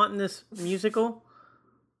what you want in this musical?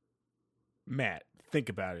 Matt, think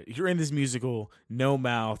about it. You're in this musical, no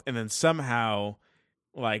mouth, and then somehow,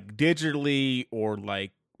 like digitally or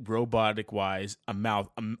like robotic wise, a mouth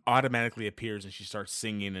automatically appears and she starts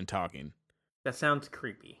singing and talking. That sounds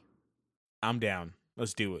creepy. I'm down.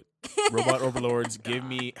 Let's do it. Robot Overlords, give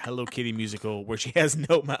me Hello Kitty musical where she has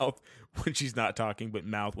no mouth when she's not talking, but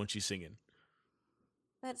mouth when she's singing.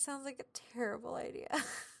 That sounds like a terrible idea.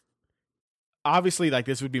 Obviously, like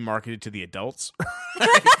this would be marketed to the adults.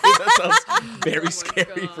 That sounds very Oh my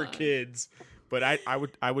scary for God. kids. But I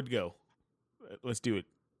would go. Let's do it.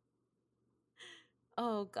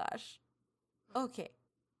 Oh gosh. Okay.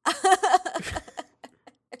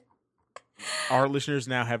 Our listeners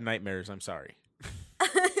now have nightmares. I'm sorry.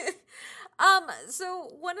 So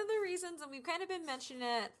one of the reasons, and we've kind of been mentioning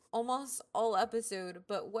it almost all episode,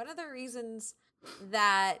 but one of the reasons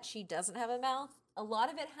that she doesn't have a mouth, a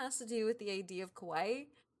lot of it has to do with the idea of kawaii,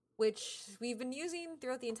 which we've been using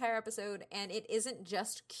throughout the entire episode, and it isn't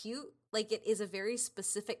just cute, like it is a very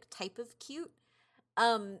specific type of cute.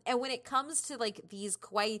 And when it comes to like these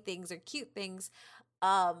kawaii things or cute things,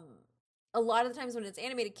 a lot of the times when it's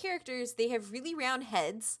animated characters, they have really round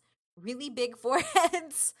heads, really big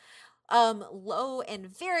foreheads, low and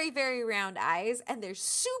very, very round eyes, and they're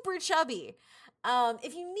super chubby.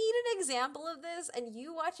 If you need an example of this and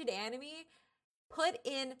you watch an anime, put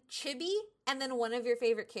in chibi and then one of your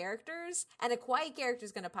favorite characters, and a kawaii character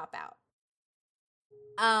is going to pop out.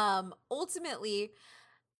 Ultimately,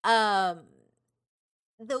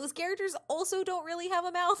 those characters also don't really have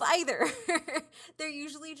a mouth either. They're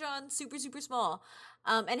usually drawn super, super small.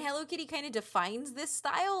 And Hello Kitty kind of defines this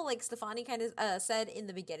style, like Stefani kind of said in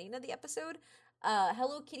the beginning of the episode.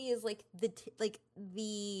 Hello Kitty is like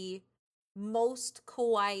the most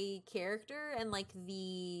kawaii character and like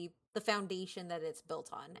the foundation that it's built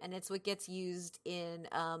on, and it's what gets used in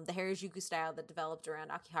the Harajuku style that developed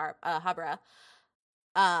around Akihabara.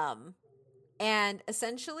 And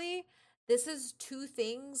essentially, this is two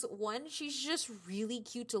things. One, she's just really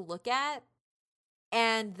cute to look at.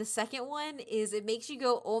 And the second one is it makes you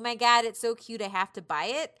go, oh my God, it's so cute, I have to buy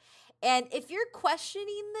it. And if you're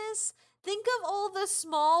questioning this, think of all the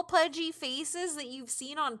small pudgy faces that you've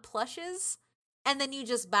seen on plushes and then you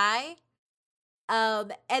just buy.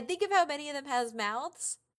 And think of how many of them has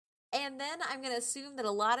mouths. And then I'm going to assume that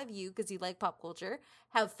a lot of you, because you like pop culture,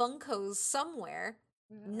 have Funkos somewhere.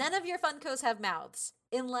 None of your Funkos have mouths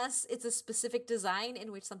unless it's a specific design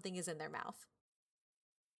in which something is in their mouth.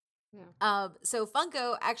 Yeah. So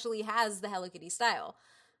Funko actually has the Hello Kitty style.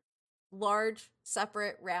 Large,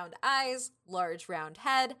 separate, round eyes, large, round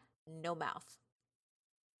head, no mouth.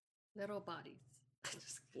 Little bodies.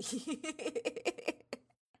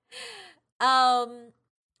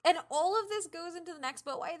 And all of this goes into the next,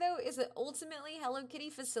 but why though, is that ultimately Hello Kitty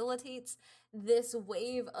facilitates this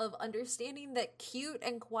wave of understanding that cute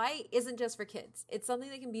and kawaii isn't just for kids. It's something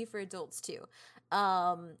that can be for adults too.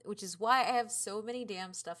 Which is why I have so many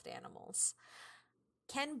damn stuffed animals.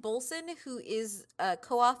 Ken Bolson, who is a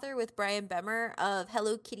co-author with Brian Bemmer of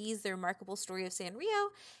Hello Kitty's The Remarkable Story of Sanrio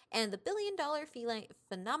and The $1 Billion Feline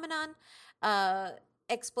Phenomenon,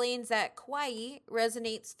 explains that kawaii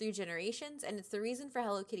resonates through generations, and it's the reason for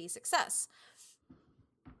Hello Kitty's success.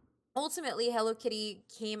 Ultimately, Hello Kitty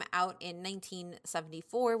came out in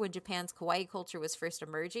 1974 when Japan's kawaii culture was first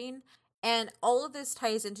emerging. And all of this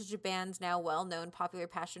ties into Japan's now well-known popular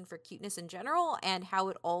passion for cuteness in general and how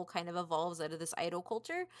it all kind of evolves out of this idol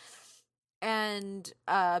culture. And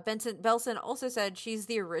Belson also said she's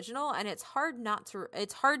the original, and it's hard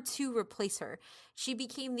to replace her. She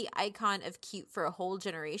became the icon of cute for a whole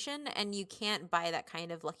generation, and you can't buy that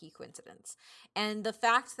kind of lucky coincidence. And the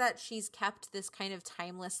fact that she's kept this kind of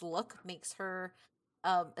timeless look makes her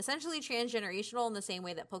essentially transgenerational in the same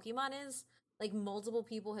way that Pokemon is. Like, multiple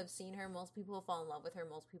people have seen her, multiple people fall in love with her,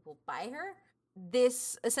 multiple people buy her.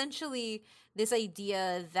 This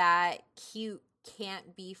idea that cute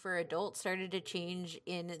can't be for adults started to change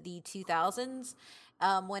in the 2000s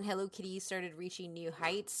when Hello Kitty started reaching new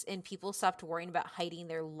heights and people stopped worrying about hiding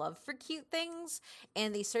their love for cute things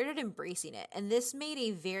and they started embracing it. And this made a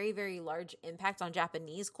very, very large impact on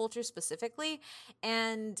Japanese culture specifically.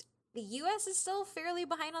 And the US is still fairly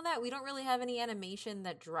behind on that. We don't really have any animation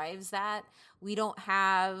that drives that. We don't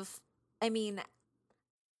have,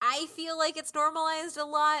 I feel like it's normalized a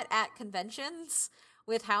lot at conventions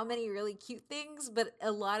with how many really cute things, but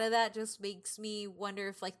a lot of that just makes me wonder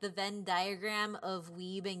if like the Venn diagram of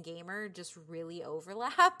weeb and gamer just really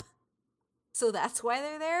overlap. So that's why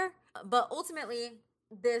they're there. But ultimately,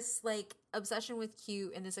 this like obsession with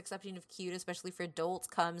cute and this accepting of cute, especially for adults,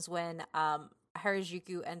 comes when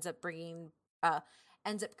Harajuku ends up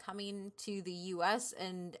coming to the US,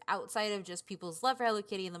 and outside of just people's love for Hello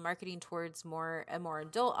Kitty and the marketing towards a more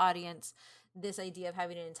adult audience, this idea of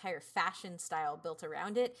having an entire fashion style built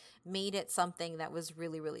around it made it something that was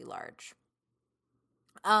really, really large.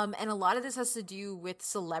 And a lot of this has to do with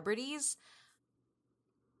celebrities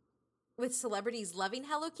loving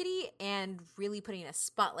Hello Kitty and really putting a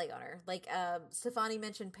spotlight on her. Like Stefani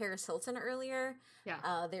mentioned Paris Hilton earlier.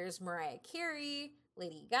 Yeah. There's Mariah Carey,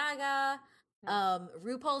 Lady Gaga.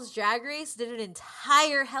 RuPaul's Drag Race did an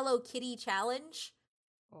entire Hello Kitty challenge.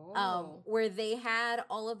 Where they had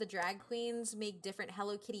all of the drag queens make different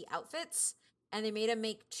Hello Kitty outfits, and they made them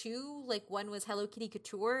make two. Like, one was Hello Kitty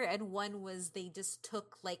Couture, and one was they just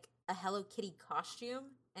took like a Hello Kitty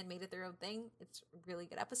costume and made it their own thing. It's a really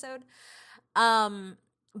good episode.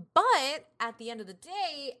 But at the end of the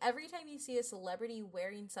day, every time you see a celebrity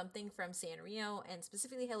wearing something from Sanrio, and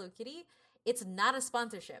specifically Hello Kitty, it's not a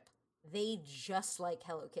sponsorship. They just like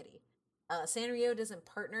Hello Kitty. Sanrio doesn't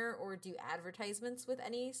partner or do advertisements with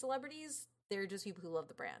any celebrities. They're just people who love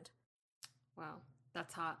the brand. Wow,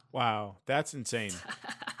 that's hot. Wow, that's insane.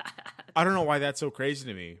 I don't know why that's so crazy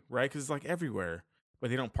to me, right? Because it's like everywhere, but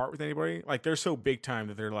they don't part with anybody. Like, they're so big time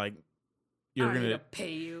that they're like, "You're gonna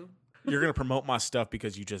pay you. You're gonna promote my stuff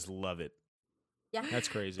because you just love it." Yeah, that's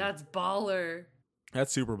crazy. That's baller.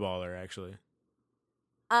 That's super baller, actually.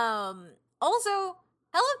 Also,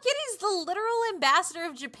 Hello Kitty's the literal ambassador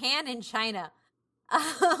of Japan in China,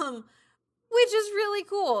 which is really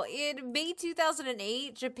cool. In May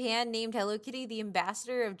 2008, Japan named Hello Kitty the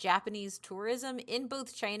ambassador of Japanese tourism in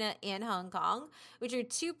both China and Hong Kong, which are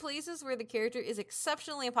two places where the character is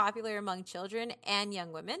exceptionally popular among children and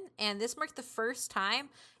young women. And this marked the first time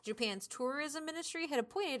Japan's tourism ministry had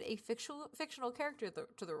appointed a fictional character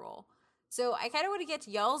to the role. So I kind of want to get to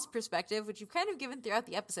y'all's perspective, which you've kind of given throughout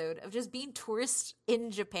the episode, of just being tourists in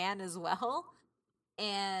Japan as well,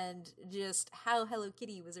 and just how Hello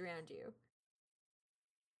Kitty was around you.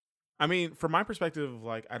 I mean, from my perspective,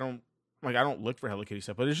 I don't look for Hello Kitty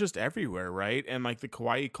stuff, but it's just everywhere, right? And like the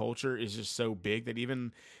kawaii culture is just so big that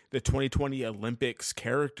even the 2020 Olympics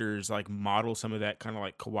characters like model some of that kind of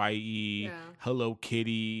like kawaii Hello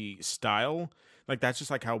Kitty style. Like, that's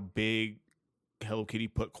just like how big Hello Kitty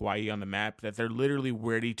put kawaii on the map, that they're literally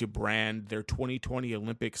ready to brand their 2020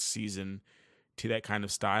 Olympics season to that kind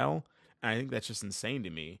of style. And I think that's just insane to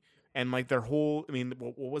me. And like their whole, I mean,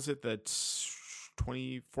 what was it, the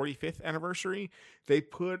 45th anniversary? They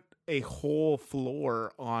put a whole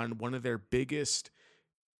floor on one of their biggest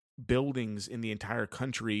buildings in the entire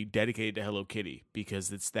country dedicated to Hello Kitty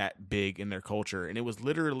because it's that big in their culture. And it was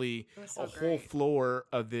literally whole floor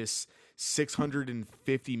of this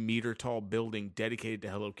 650 meter tall building dedicated to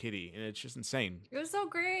Hello Kitty, and it's just insane. It was so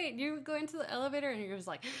great. You would go into the elevator and you was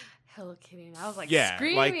like, Hello Kitty, and I was like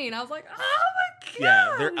screaming. I was like, oh my god!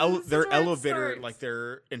 Yeah, their elevator, like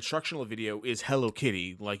their instructional video is Hello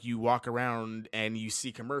Kitty. Like, you walk around and you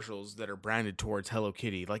see commercials that are branded towards Hello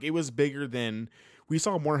Kitty. Like, it was bigger than, we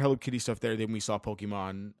saw more Hello Kitty stuff there than we saw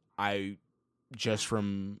Pokemon.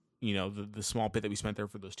 From the small bit that we spent there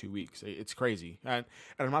for those 2 weeks. It's crazy, and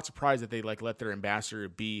I'm not surprised that they like let their ambassador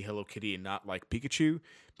be Hello Kitty and not like Pikachu,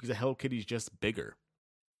 because the Hello Kitty is just bigger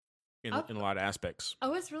in a lot of aspects. I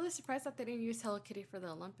was really surprised that they didn't use Hello Kitty for the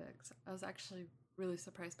Olympics. I was actually really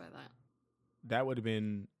surprised by that. That would have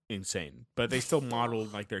been insane, but they still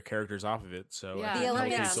modeled like their characters off of it. So Yeah, I The think Hello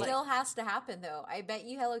Olympics Kitty still- still has to happen, though. I bet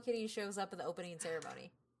you Hello Kitty shows up in the opening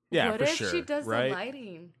ceremony. yeah, What for if sure. she does right? the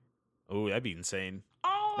lighting? Oh, that'd be insane.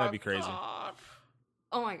 Oh, That'd be crazy. God.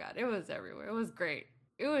 Oh my god, it was everywhere. It was great.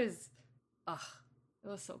 It was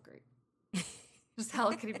so great. Just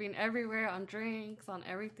Hello Kitty being everywhere, on drinks, on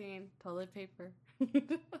everything, toilet paper.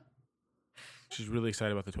 She's really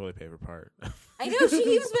excited about the toilet paper part. I know, she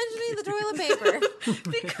keeps mentioning the toilet paper.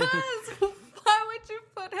 Because why would you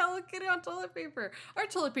put Hello Kitty on toilet paper? Our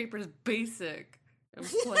toilet paper is basic and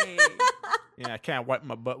plain. Yeah, I can't wipe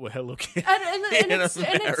my butt with Hello Kitty. And it's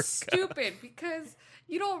America. stupid because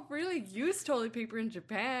you don't really use toilet paper in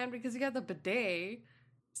Japan because you got the bidet.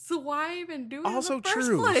 So why even do it Also in the first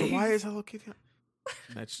true. place? So why is Hello Kitty?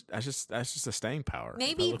 That's just a staying power. of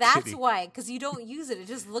Maybe Hello that's Kitty. why, because you don't use it. It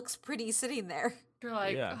just looks pretty sitting there. You're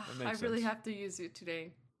like, Yeah, "Ugh, that I makes really sense. have to use you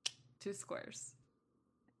today. 2 squares.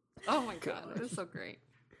 Oh my god, it was so great.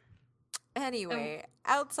 Anyway,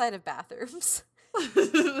 outside of bathrooms.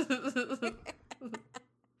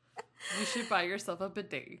 You should buy yourself a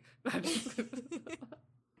bidet.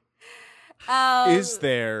 Is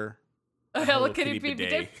there a Hello Kitty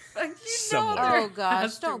bidet? You know somewhere? there Oh gosh,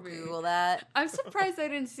 has to don't be. Google that. I'm surprised I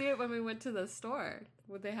didn't see it when we went to the store.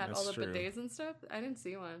 Where they had all That's the true. bidets and stuff. I didn't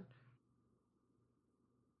see one.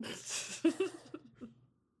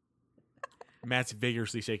 Matt's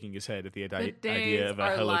vigorously shaking his head at the idea Bidets of a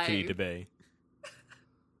are Hello Kitty life. debate.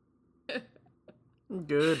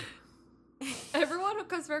 Good. Everyone who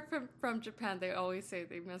comes back from Japan, they always say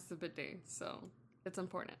they miss the bidet, so it's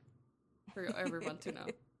important for everyone to know.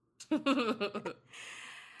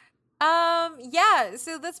 Yeah,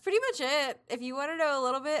 so that's pretty much it. If you want to know a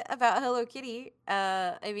little bit about Hello Kitty,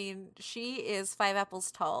 I mean, she is 5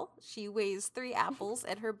 apples tall. She weighs 3 apples,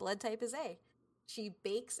 and her blood type is A. She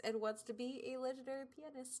bakes and wants to be a legendary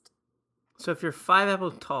pianist. So if you're 5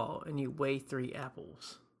 apples tall and you weigh 3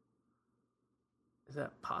 apples, is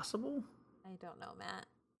that possible? I don't know, Matt.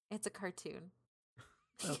 It's a cartoon.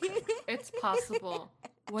 Okay. It's possible.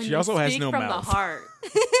 When She you also has speak no from mouth. the heart.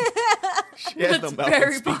 She has no It's mouth and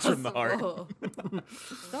very speaks from the heart. possible.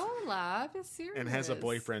 Don't laugh. It's serious. And has a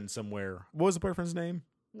boyfriend somewhere. What was the boyfriend's name?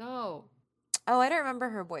 No. Oh, I don't remember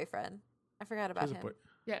her boyfriend. I forgot She about has a him. boy-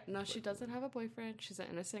 Yeah, no, she doesn't have a boyfriend. She's an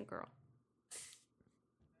innocent girl.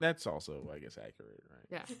 That's also, I guess, accurate, right?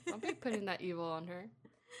 Yeah, don't be putting that evil on her.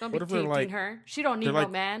 Don't What be if they're tainting like- her. She don't need they're no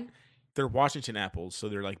like- man. They're Washington apples, so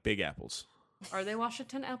they're like big apples. Are they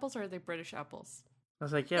Washington apples or are they British apples? I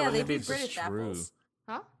was like, Yeah, wouldn't they'd it be be British true. apples.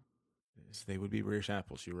 Huh? Yes, they would be British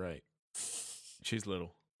apples. You're right. She's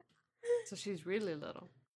little. So she's really little.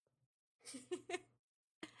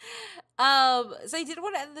 So I did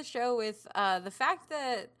want to end the show with the fact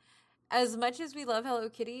that as much as we love Hello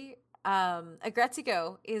Kitty,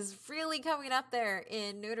 Aggretsuko is really coming up there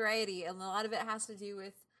in notoriety, and a lot of it has to do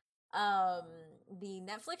with the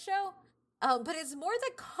Netflix show. But it's more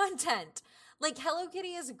the content. Like, Hello Kitty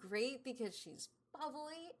is great because she's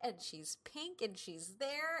bubbly and she's pink and she's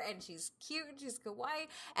there and she's cute and she's kawaii.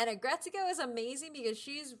 And Aggretsuko is amazing because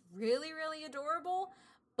she's really, really adorable,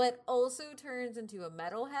 but also turns into a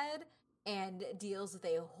metalhead and deals with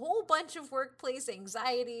a whole bunch of workplace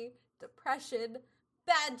anxiety, depression,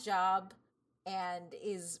 bad job, and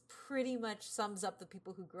is pretty much sums up the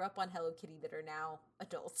people who grew up on Hello Kitty that are now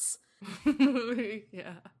adults.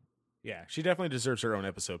 Yeah. Yeah, she definitely deserves her own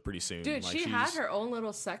episode pretty soon. Dude, Like, she had she's- her own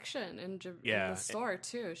little section in Yeah. the store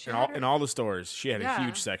too. She in had all, her, in all the stores. She had a Yeah.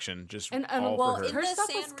 huge section just and all well, for in her. her the stuff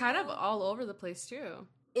was kind of Sanrio- all over the place too.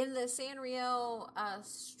 In the Sanrio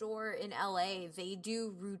store in LA, they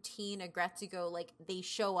do routine Aggretsuko, like they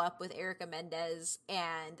show up with Erica Mendez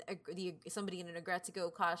and somebody in an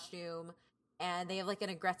Aggretsuko costume, and they have like an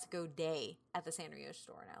Aggretsuko day at the Sanrio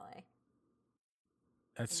store in LA.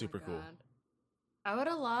 That's Oh my super cool. God. I would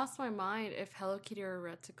have lost my mind if Hello Kitty or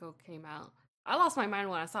Retsuko came out. I lost my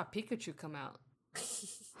mind when I saw Pikachu come out.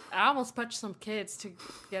 I almost punched some kids to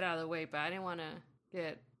get out of the way, but I didn't want to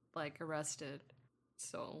get like arrested.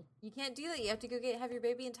 So You can't do that. You have to go have your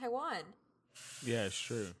baby in Taiwan. Yeah, it's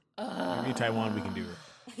true. Maybe in Taiwan we can do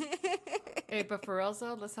it. hey, but for real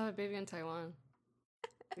though, let's have a baby in Taiwan.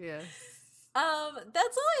 Yes.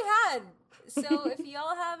 That's all I had. So if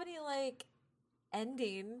y'all have any like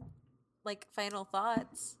ending, like final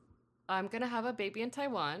thoughts. I'm gonna have a baby in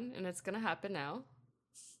Taiwan, and it's gonna happen now.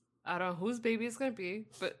 I don't know whose baby it's gonna be,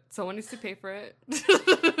 but someone needs to pay for it.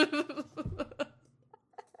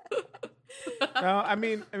 No, I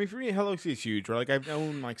mean, for me, Hello Kitty is huge. Right? Like I've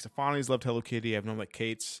known like Stefani's loved Hello Kitty. I've known like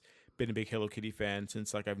Kate's been a big Hello Kitty fan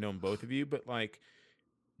since like I've known both of you. But like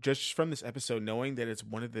just from this episode, knowing that it's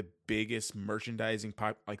one of the biggest merchandising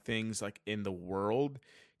things like in the world,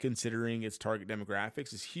 considering its target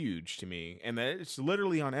demographics, is huge to me. And that it's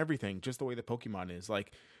literally on everything, just the way the Pokemon is.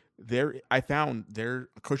 Like I found their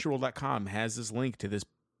Crunchyroll.com has this link to this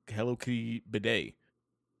Hello Kitty bidet.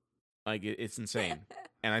 Like it's insane.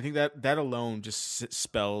 And I think that alone just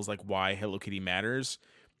spells like why Hello Kitty matters.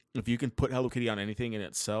 If you can put Hello Kitty on anything and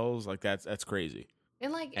it sells, like that's crazy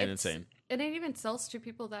and like and insane. And it even sells to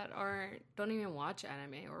people that don't even watch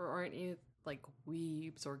anime or aren't even like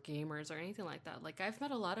weebs or gamers or anything like that. Like I've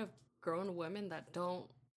met a lot of grown women that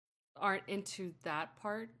aren't into that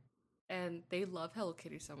part, and they love Hello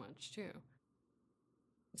Kitty so much too.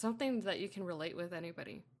 Something that you can relate with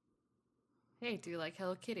anybody. Hey, do you like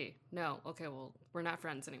Hello Kitty? No. Okay, well, we're not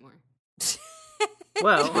friends anymore.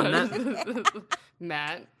 Well, on that,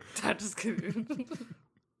 Matt, I'm just kidding.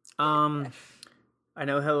 I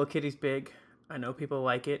know Hello Kitty's big. I know people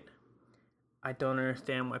like it. I don't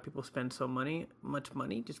understand why people spend so much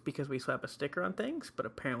money just because we slap a sticker on things, but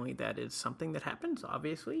apparently that is something that happens,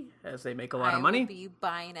 obviously, as they make a lot of money. I will be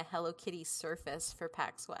buying a Hello Kitty Surface for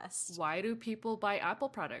PAX West. Why do people buy Apple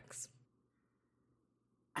products?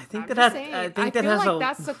 I think I'm that just has. saying, I think I that feel has like a.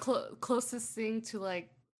 that's the closest thing to like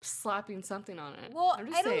slapping something on it. Well, I'm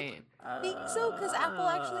just I don't saying. think so, because Apple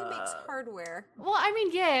actually makes hardware. Well, I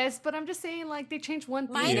mean, yes, but I'm just saying, like, they changed one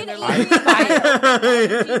thing. Mine and and they're like,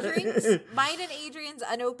 Mine and Adrian's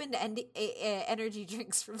unopened energy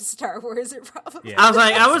drinks from Star Wars are probably. Yeah. I was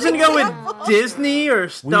like, I was gonna go with Apple. Disney or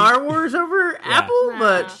Star Wars over Apple, Nah.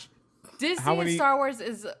 but Disney How many- and Star Wars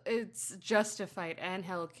it's justified, and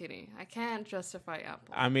Hello Kitty. I can't justify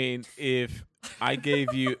Apple. I mean, if I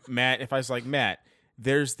gave you Matt, if I was like Matt,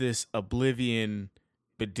 there's this Oblivion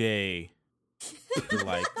bidet for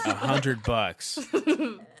like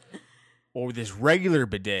 $100, or this regular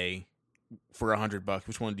bidet for $100.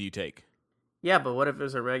 Which one do you take? yeah. But what if it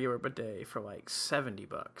was a regular bidet for like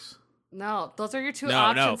 $70? No, those are your two No,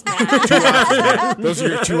 options, no. man. Two options, Matt. Those are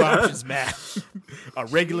your two options, Matt. A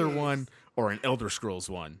regular one or an Elder Scrolls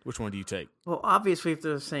one. Which one do you take? Well, obviously, if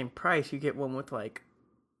they're the same price, you get one with like,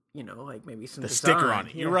 like maybe some The design. sticker on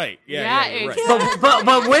it. Yeah. You're right. Yeah, Yeah, you're right. exactly.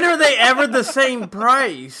 But when are they ever the same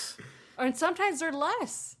price? And sometimes they're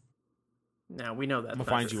less. Now we know that. I'm gonna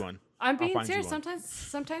find you one. I'm I'll being find you serious. one.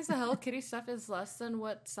 Sometimes the Hello Kitty stuff is less than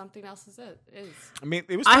what something else is. I mean,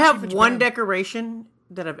 it was. I cheap have in one Japan. decoration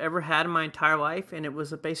that I've ever had in my entire life, and it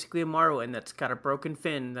was basically a Morrowind that's got a broken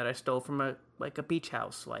fin that I stole from a beach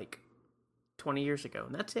house like 20 years ago,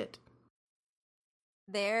 and that's it.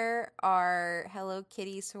 There are Hello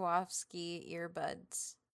Kitty Swarovski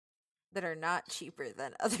earbuds that are not cheaper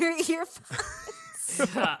than other earbuds.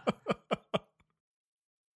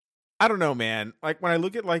 I don't know, man. Like when I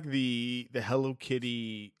look at like the Hello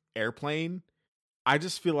Kitty airplane, I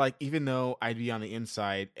just feel like even though I'd be on the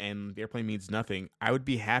inside and the airplane means nothing, I would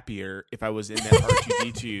be happier if I was in that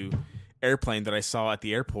R2D2 airplane that I saw at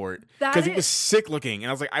the airport because it was sick looking, and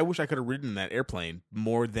I was like, I wish I could have ridden that airplane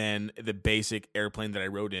more than the basic airplane that I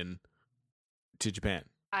rode in to Japan.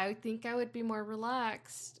 I think I would be more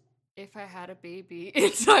relaxed if I had a baby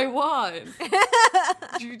in Taiwan.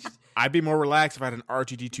 I'd be more relaxed if I had an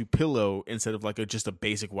R2D2 pillow instead of like just a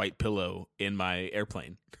basic white pillow in my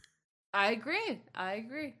airplane. I agree.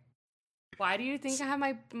 Why do you think I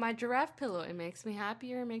have my giraffe pillow? It makes me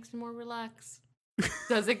happier. It makes me more relaxed.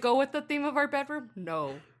 Does it go with the theme of our bedroom?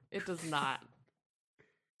 No, it does not.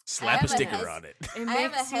 Slap have a a sticker hes- on it. It I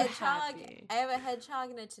have a makes you hedgehog. happy. I have a hedgehog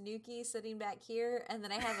and a tanuki sitting back here, and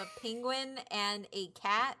then I have a penguin and a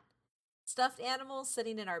cat stuffed animal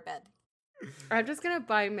sitting in our bed. I'm just gonna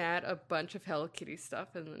buy Matt a bunch of Hello Kitty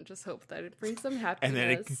stuff and then just hope that it brings some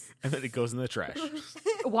happiness. And then it goes in the trash.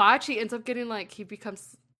 Watch, he ends up getting he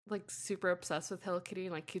becomes super obsessed with Hello Kitty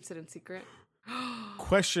and keeps it in secret.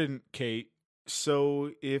 Question, Kate.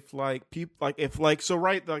 So if people so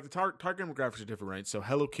right, like the target demographics are different, right? So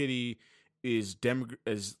Hello Kitty is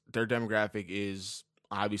their demographic is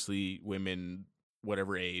obviously women,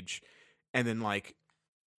 whatever age, and then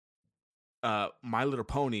My Little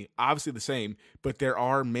Pony, obviously the same, but there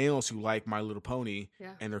are males who like My Little Pony,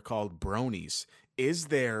 Yeah. and they're called bronies. Is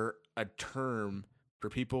there a term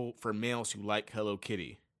for males who like Hello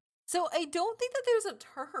Kitty? So I don't think that there's a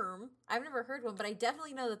term. I've never heard one, but I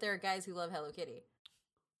definitely know that there are guys who love Hello Kitty.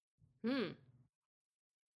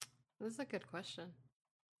 That's a good question.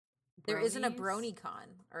 There isn't a Bronies? BronyCon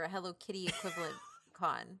or a Hello Kitty equivalent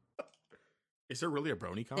Con. Is there really a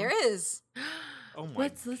BronyCon? There is. Oh my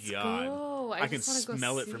let's god! go. I can just wanna go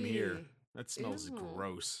smell it from here. see. That smells Ew.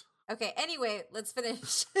 gross. Okay, anyway, let's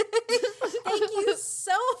finish. Thank you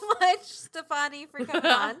so much, Stefani, for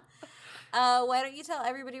coming on. Why don't you tell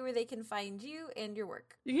everybody where they can find you and your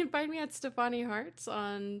work? You can find me at Stefani Hearts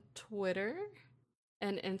on Twitter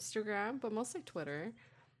and Instagram, but mostly Twitter.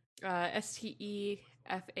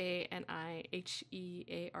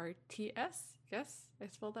 STEFANIHEARTS. Yes, I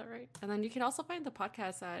spelled that right. And then you can also find the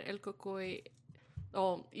podcast at El Cocoy.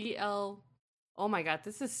 Oh, EL. Oh my god,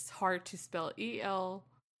 this is hard to spell. ELMI.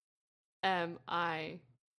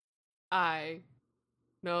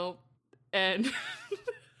 Nope. And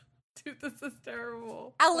dude, this is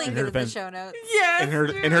terrible. I'll link In it her in the defense- show notes. Yes. In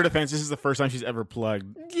her defense, this is the first time she's ever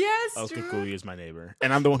plugged Yes. El dude. Kukui is my neighbor,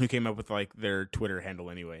 and I'm the one who came up with like their Twitter handle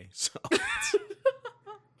anyway. So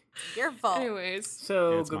Your fault. Anyways,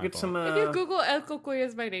 So Yeah, it's go my get fault. some. if you Google El Cocoy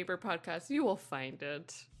is my neighbor podcast, you will find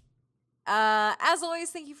it. As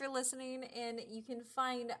always, thank you for listening, and you can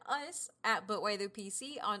find us at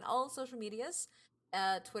ButWhyThePC on all social medias.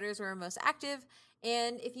 Twitter's where we're most active,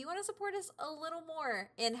 and if you want to support us a little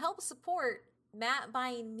more and help support Matt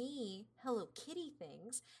buying me Hello Kitty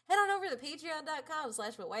things, head on over to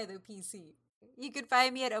patreon.com/ButWhyThePC. You can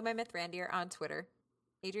find me at OhMyMythRandier on Twitter.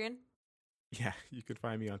 Adrian? yeah, you can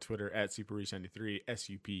find me on Twitter at Superruiz93,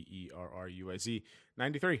 SUPERRUIZ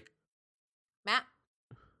 93. Matt?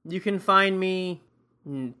 You can find me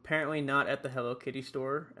apparently not at the Hello Kitty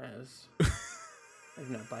store, as I do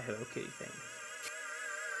not buy Hello Kitty things.